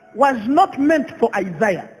was not meant for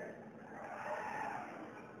Isaiah.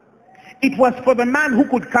 It was for the man who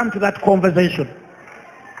could come to that conversation.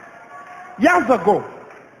 Years ago,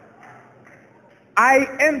 I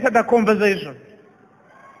entered a conversation.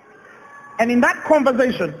 And in that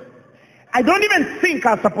conversation, I don't even think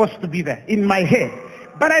I was supposed to be there in my head.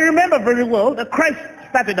 But I remember very well that Christ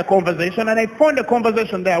started a conversation, and I found a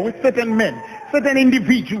conversation there with certain men, certain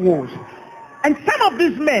individuals. And some of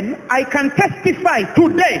these men, I can testify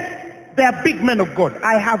today, they are big men of God.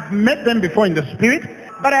 I have met them before in the Spirit,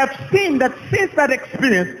 but I have seen that since that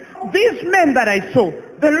experience, these men that I saw,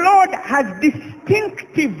 the Lord has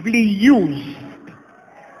distinctively used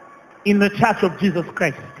in the Church of Jesus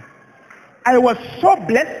Christ. I was so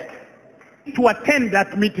blessed to attend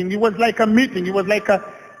that meeting. It was like a meeting. It was like a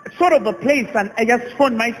sort of a place, and I just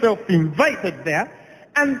found myself invited there.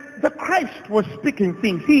 And the Christ was speaking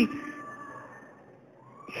things.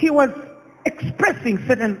 He was expressing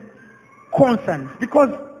certain concerns,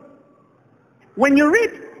 because when you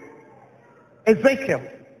read Ezekiel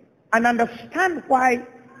and understand why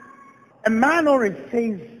a man always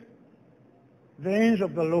says, "The angel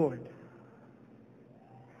of the Lord,"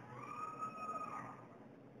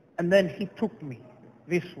 and then he took me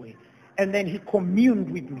this way, and then he communed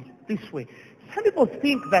with me this way. Some people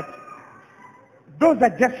think that those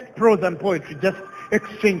are just prose and poetry, just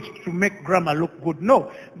exchanged to make grammar look good.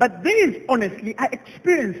 No, but these honestly are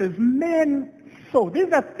experiences men saw.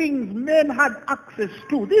 These are things men had access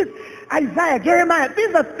to. These, Isaiah, Jeremiah,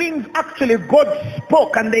 these are things actually God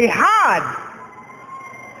spoke and they had.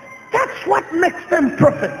 That's what makes them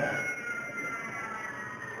prophets.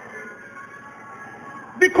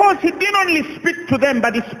 Because he didn't only speak to them,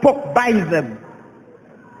 but he spoke by them.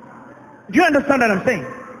 Do you understand what I'm saying?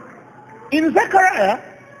 In Zechariah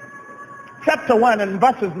chapter 1 and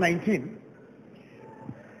verses 19,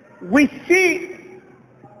 we see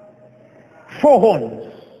 4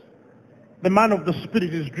 horns. The man of the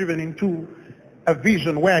Spirit is driven into a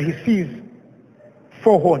vision where he sees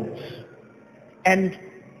 4 horns. And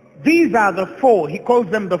these are the 4, he calls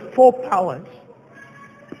them the 4 powers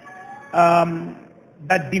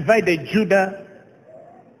that divided Judah,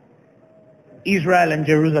 Israel, and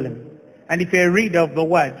Jerusalem. And if you're a reader of the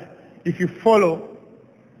word, if you follow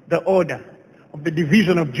the order of the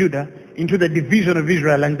division of Judah into the division of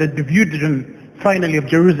Israel and the division finally of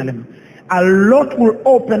Jerusalem, a lot will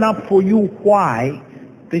open up for you why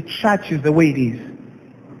the church is the way it is.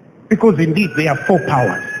 Because indeed they are 4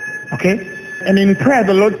 powers. Okay? And in prayer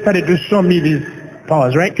the Lord started to show me these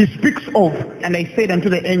powers, right? He speaks of, and I said unto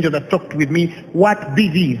the angel that talked with me, what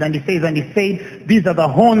this is. And he said, these are the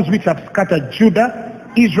horns which have scattered Judah,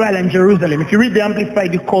 Israel, and Jerusalem. If you read the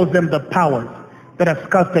Amplified, he calls them the powers that have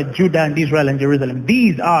scattered Judah and Israel and Jerusalem.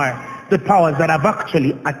 These are the powers that have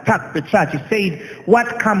actually attacked the church. He said,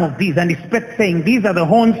 what come of these? And he spake, saying, these are the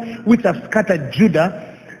horns which have scattered Judah,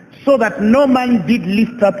 so that no man did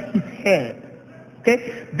lift up his head.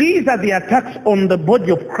 Okay? These are the attacks on the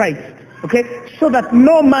body of Christ. Okay? So that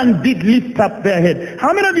no man did lift up their head.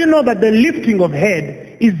 How many of you know that the lifting of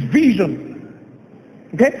head is vision?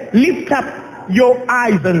 Okay? Lift up your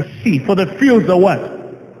eyes and see, for the fields are what?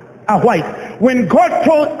 Are white. When God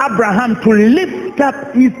told Abraham to lift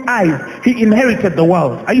up his eyes, he inherited the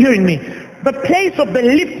world. Are you hearing me? The place of the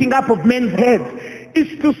lifting up of men's heads is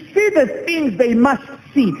to see the things they must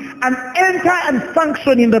see and enter and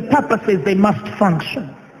function in the purposes they must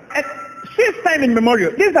function. And since time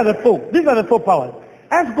immemorial, these are the 4 powers.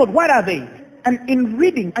 Ask God, what are they? And in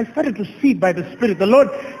reading, I started to see by the Spirit. The Lord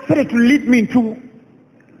started to lead me into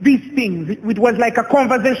these things. It was like a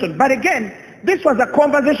conversation. But again, this was a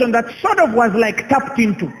conversation that sort of was like tapped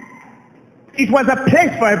into. It was a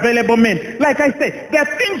place for available men. Like I said, there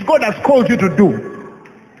are things God has called you to do.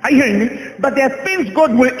 Are you hearing me? But there are things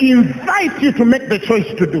God will invite you to make the choice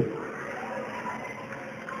to do.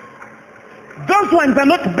 Those ones are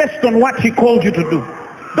not based on what he called you to do.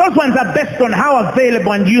 Those ones are based on how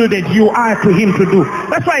available and yielded you are to him to do.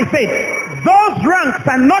 That's why I say, those ranks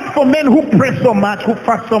are not for men who pray so much, who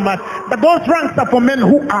fast so much, but those ranks are for men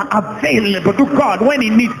who are available to God when he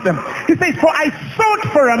needs them. He says, for I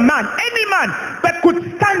sought for a man, any man that could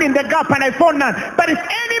stand in the gap, and I found none. But if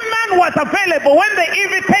any man was available when the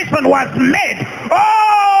invitation was made,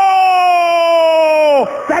 oh,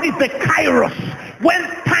 that is the kairos, when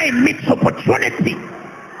time meets opportunity.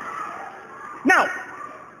 Now,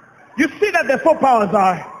 you see that the 4 powers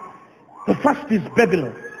are, the first is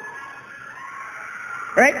Babylon.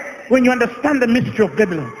 Right? When you understand the mystery of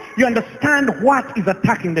Babylon, you understand what is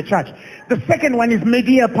attacking the church. The second one is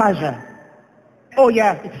Media Persia. Oh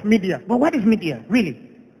yeah, it's Media. But what is Media, really?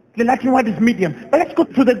 The Latin word is medium. But let's go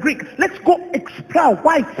to the Greek. Let's go explore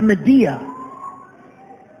why it's Media.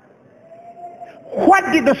 What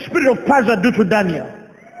did the spirit of Persia do to Daniel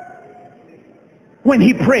when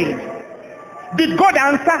he prayed? Did God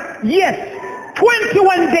answer? Yes.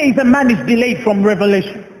 21 days a man is delayed from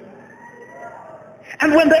revelation.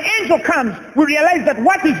 And when the angel comes, we realize that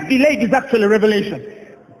what is delayed is actually revelation.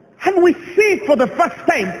 And we see for the first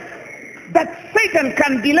time that Satan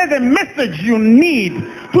can delay the message you need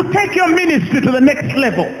to take your ministry to the next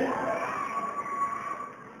level.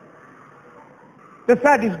 The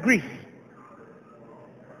third is Greece.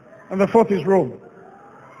 And the fourth is Rome.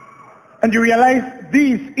 And you realize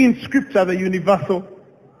these in scripture are the universal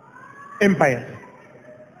empires.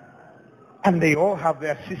 And they all have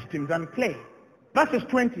their systems and play. Verses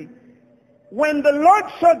 20. When the Lord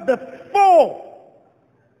showed the 4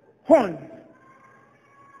 horns,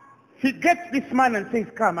 he gets this man and says,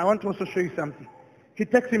 come, I want to also show you something. He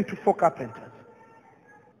takes him to 4 carpenters.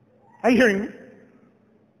 Are you hearing me?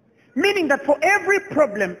 Meaning that for every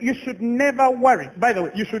problem, you should never worry. By the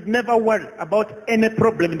way, you should never worry about any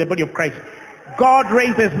problem in the body of Christ. God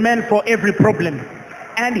raises men for every problem.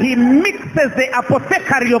 And he mixes the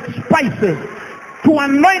apothecary of spices to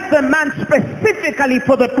anoint the man specifically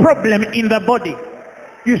for the problem in the body.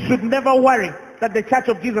 You should never worry that the church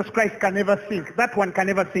of Jesus Christ can never sink. That one can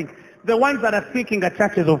never sink. The ones that are sinking are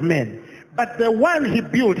churches of men. But the one he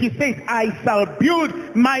built, he says, I shall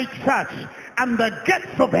build my church, and the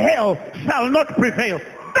gates of hell shall not prevail.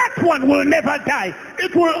 That one will never die.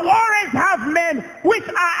 It will always have men which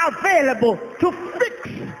are available to fix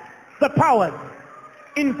the powers.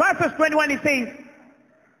 In verses 21 he says,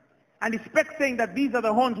 and he spake, saying that these are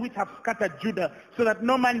the horns which have scattered Judah, so that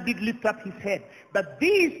no man did lift up his head. But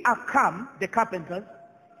these are come, the carpenters,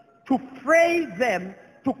 to fray them,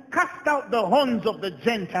 to cast out the horns of the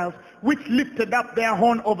Gentiles, which lifted up their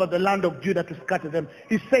horn over the land of Judah to scatter them.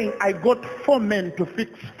 He's saying, I got 4 men to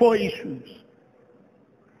fix 4 issues.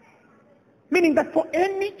 Meaning that for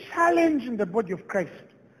any challenge in the body of Christ,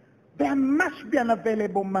 there must be an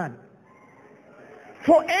available man.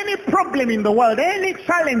 For any problem in the world, any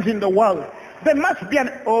challenge in the world, there must be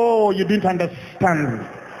an, oh, you didn't understand.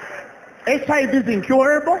 HIV is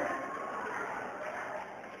incurable.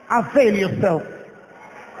 Avail yourself.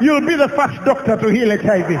 You'll be the first doctor to heal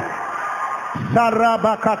HIV.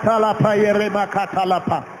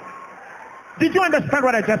 Did you understand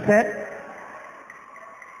what I just said?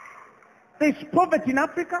 There's poverty in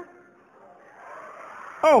Africa.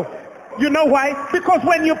 Oh, you know why? Because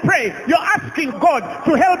when you pray, you're asking God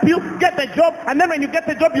to help you get a job, and then when you get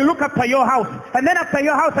the job, you look after your house, and then after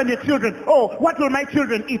your house and your children. Oh, what will my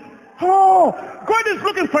children eat? Oh, God is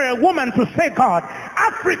looking for a woman to say, God,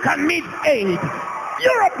 Africa needs aid.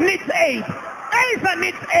 Europe needs aid. Asia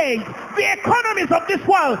needs aid. The economies of this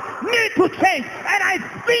world need to change, and I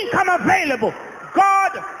think I'm available.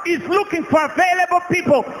 God is looking for available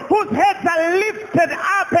people whose heads are lifted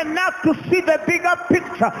up enough to see the bigger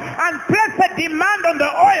picture and place a demand on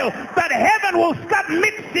the oil that heaven will start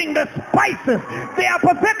mixing the spices, the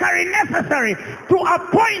apothecary necessary to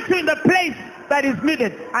appoint you in the place that is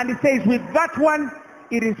needed. And he says with that one,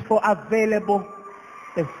 it is for available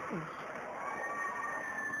essence.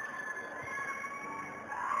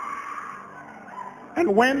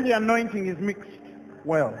 And when the anointing is mixed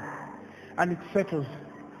well, and it settles,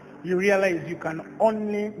 you realize you can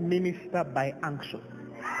only minister by unction.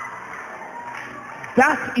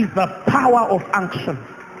 That is the power of unction.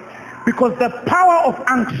 Because the power of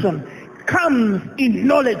unction comes in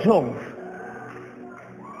knowledge of,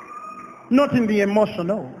 not in the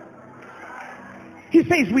emotional. He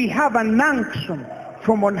says we have an unction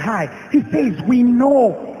from on high. He says we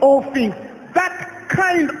know all things. That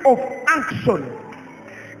kind of unction,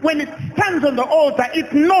 when it stands on the altar,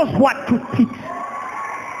 it knows what to teach.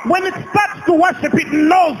 When it starts to worship, it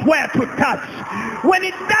knows where to touch. When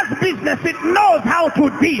it does business, it knows how to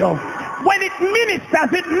deal. When it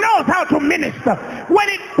ministers, it knows how to minister. When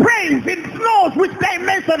it prays, it knows which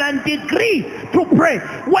dimension and degree to pray.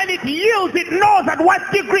 When it yields, it knows at what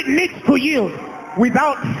degree it needs to yield.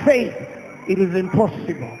 Without faith, it is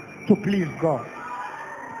impossible to please God.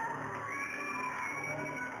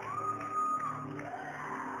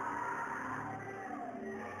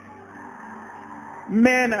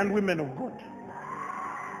 Men and women of God,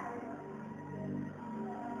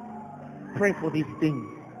 pray for these things.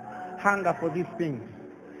 Hunger for these things.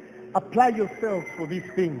 Apply yourselves for these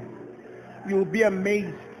things. You'll be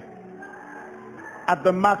amazed at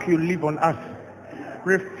the mark you leave on us.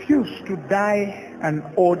 Refuse to die an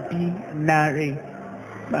ordinary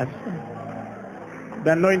person.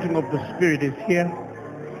 The anointing of the Spirit is here.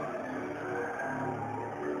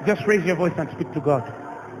 Just raise your voice and speak to God.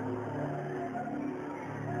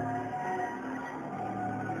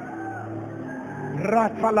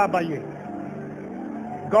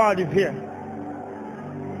 God is here.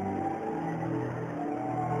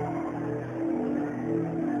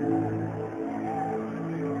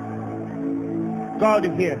 God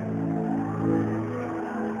is here.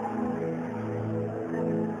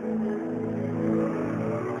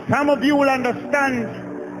 Some of you will understand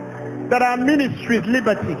that our ministry is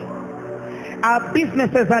liberty. Our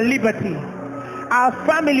businesses are liberty. Our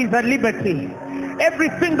families are liberty.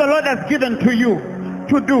 Everything the Lord has given to you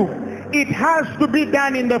to do, it has to be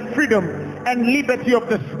done in the freedom and liberty of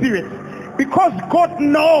the Spirit. Because God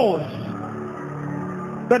knows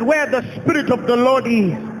that where the Spirit of the Lord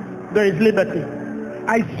is, there is liberty.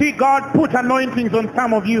 I see God put anointings on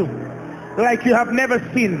some of you like you have never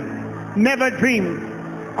seen, never dreamed,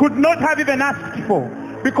 could not have even asked for,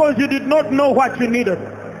 because you did not know what you needed.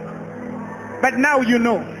 But now you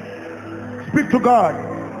know. Speak to God.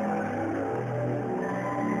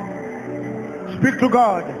 Speak to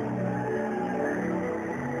God.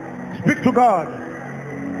 Speak to God.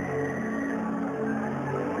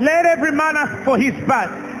 Let every man ask for his part.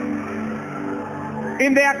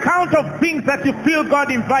 In the account of things that you feel God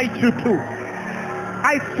invites you to.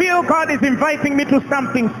 I feel God is inviting me to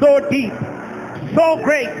something so deep, so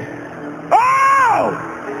great. Oh!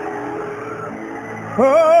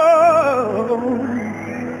 Oh!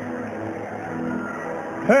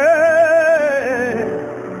 Hey!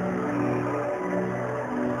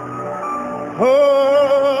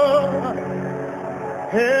 Oh,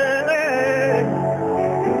 hey,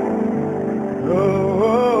 oh,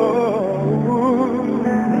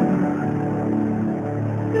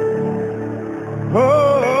 oh,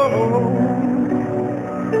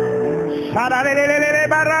 Sararelele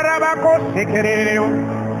bararabako sekereo,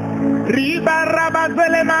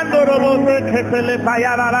 ribarabazele mandorobo sekele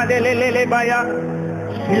bayara lelele baya,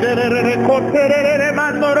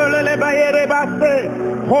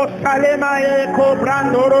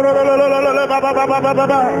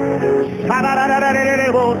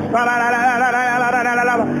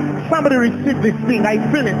 Somebody receive this thing. I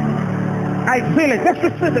feel it. I feel it. Just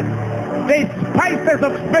receive it. There's spices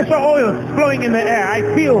of special oils flowing in the air. I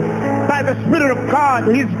feel by the Spirit of God,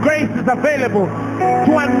 His grace is available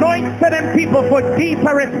to anoint certain people for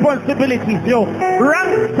deeper responsibilities. Your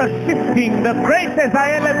ranks are shifting. The graces are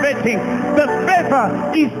elevating. The favor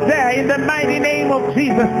is there in the mighty name of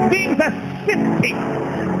Jesus. Things are shifting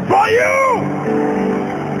for you.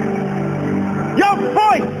 Your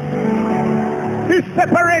voice is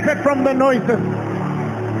separated from the noises.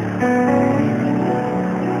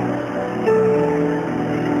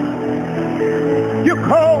 You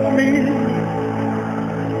call me,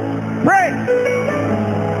 pray,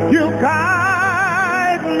 you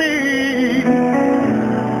guide me.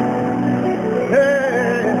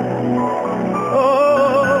 Hey.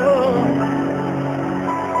 Oh,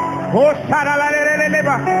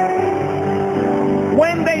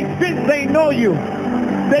 when they think they know you,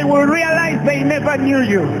 they will realize they never knew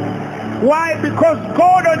you. Why? Because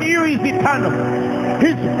God on you is eternal.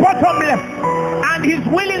 He's bottomless, and He's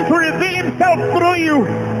willing to reveal Himself through you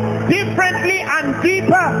differently and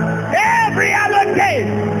deeper every other day.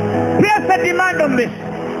 Place a demand on this,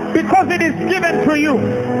 because it is given to you.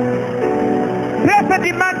 Place a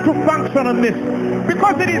demand to function on this,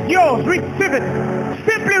 because it is yours. Receive it.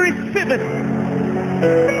 Simply receive it.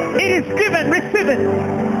 It is given. Receive it.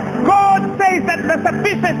 God says that the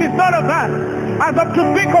sufficiency is not of us, as of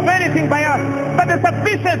to think of anything by us, but the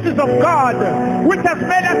sufficiency is of God, which has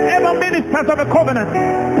made us ever ministers of a covenant.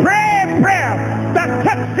 Pray a prayer that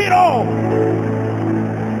takes it all.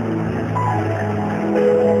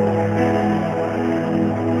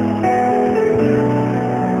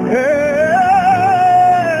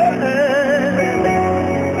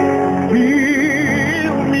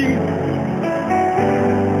 Heal me,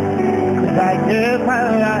 'cause I give my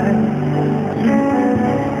life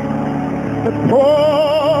the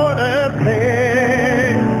porter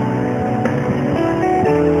pain.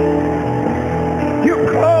 You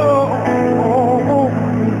call,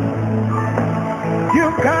 you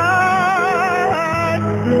guide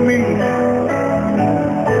me,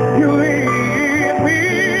 you lead me,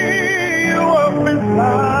 you open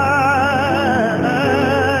beside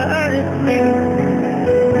me.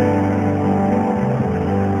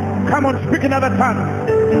 Come on, speak another tongue.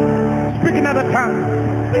 Speak another tongue.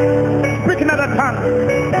 Speak another tongue.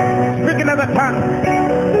 Speak another tongue.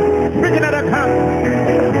 Speak another tongue.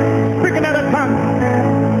 Speak another tongue.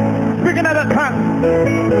 Speak another tongue.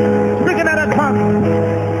 Speak another tongue.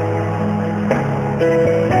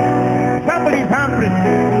 Somebody's hungry.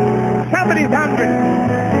 Somebody's hungry.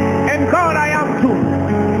 And God, I am too.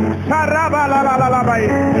 Saraba la la la la ba.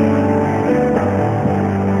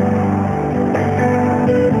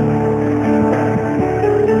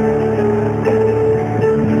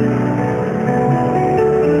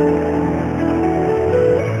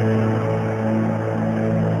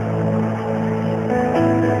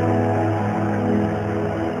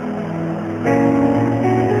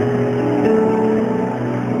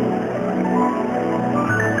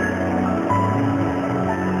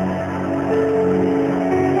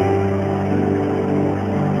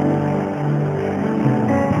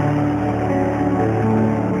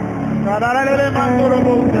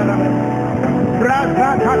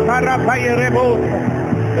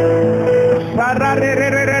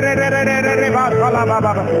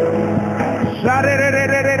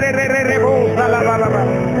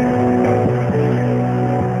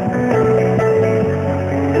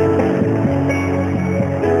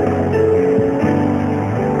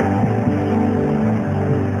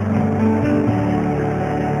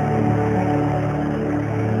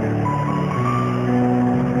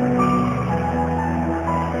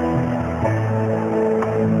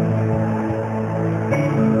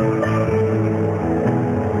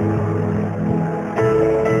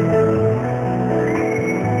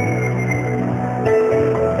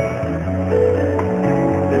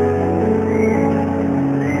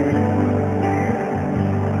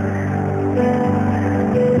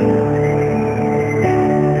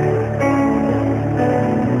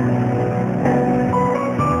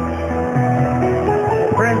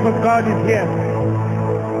 God is here.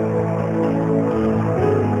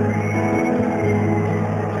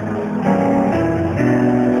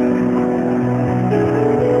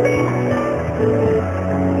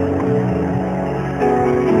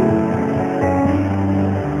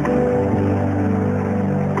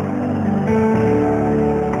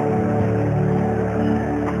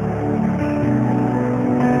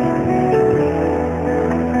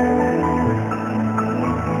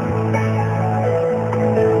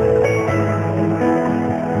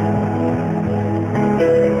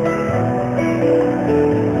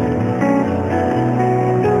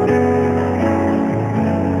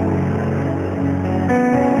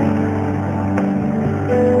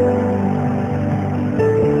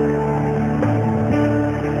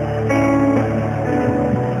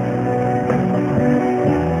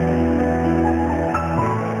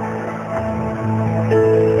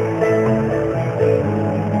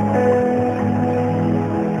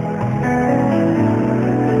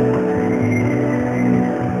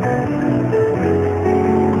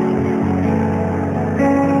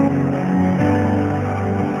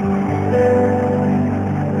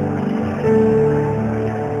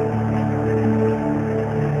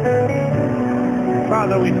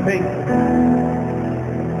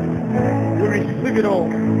 receive it all.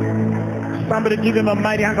 Somebody give him a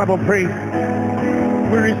mighty hand clap of praise.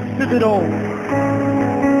 We receive it all.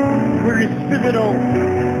 We receive it all.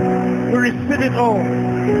 We receive it all.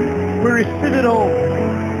 We receive it all.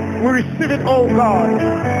 We receive it all, God.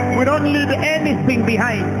 We don't leave anything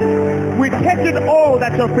behind. We take it all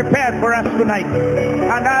that you've prepared for us tonight.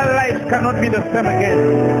 And our lives cannot be the same again.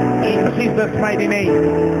 In Jesus' mighty name.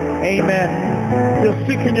 Amen. You're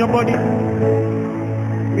sick in your body.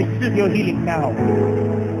 Receive your healing now.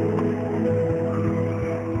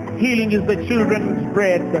 Healing is the children's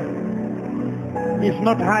bread. It's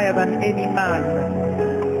not higher than any man.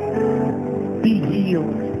 Be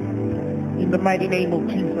healed in the mighty name of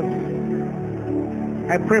Jesus.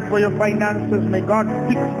 I pray for your finances. May God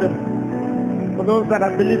fix them. For those that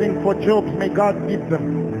are believing for jobs, may God give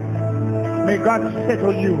them. May God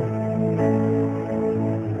settle you.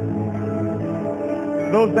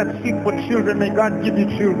 Those that seek for children, may God give you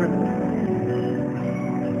children.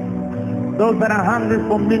 Those that are hungry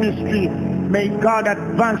for ministry, may God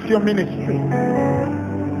advance your ministry.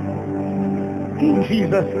 In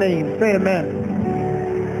Jesus' name, say amen.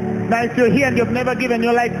 Now if you're here and you've never given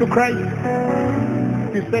your life to Christ,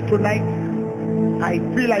 you say tonight, I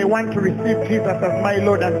feel I want to receive Jesus as my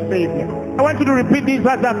Lord and Savior. I want you to repeat these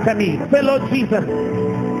words after me. Say, Lord Jesus,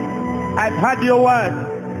 I've heard your word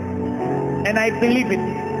and I believe it.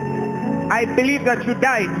 I believe that you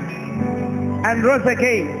died and rose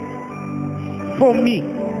again for me.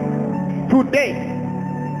 Today,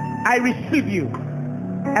 I receive you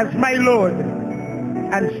as my Lord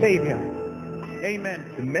and Savior. Amen.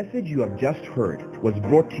 The message you have just heard was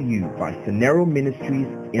brought to you by Phaneroo Ministries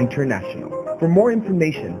International. For more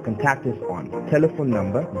information, contact us on telephone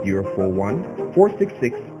number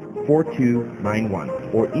 041-466-4291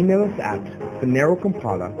 or email us at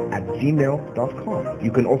phanerookampala@gmail.com.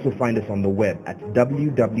 You can also find us on the web at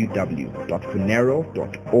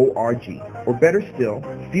www.phaneroo.org. Or better still,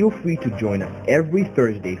 feel free to join us every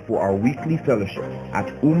Thursday for our weekly fellowship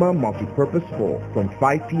at UMA Multipurpose Hall from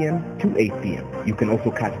 5 p.m. to 8 p.m. You can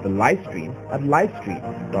also catch the live stream at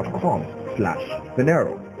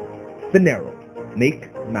livestream.com/Phaneroo. Phaneroo, make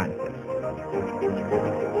manifest.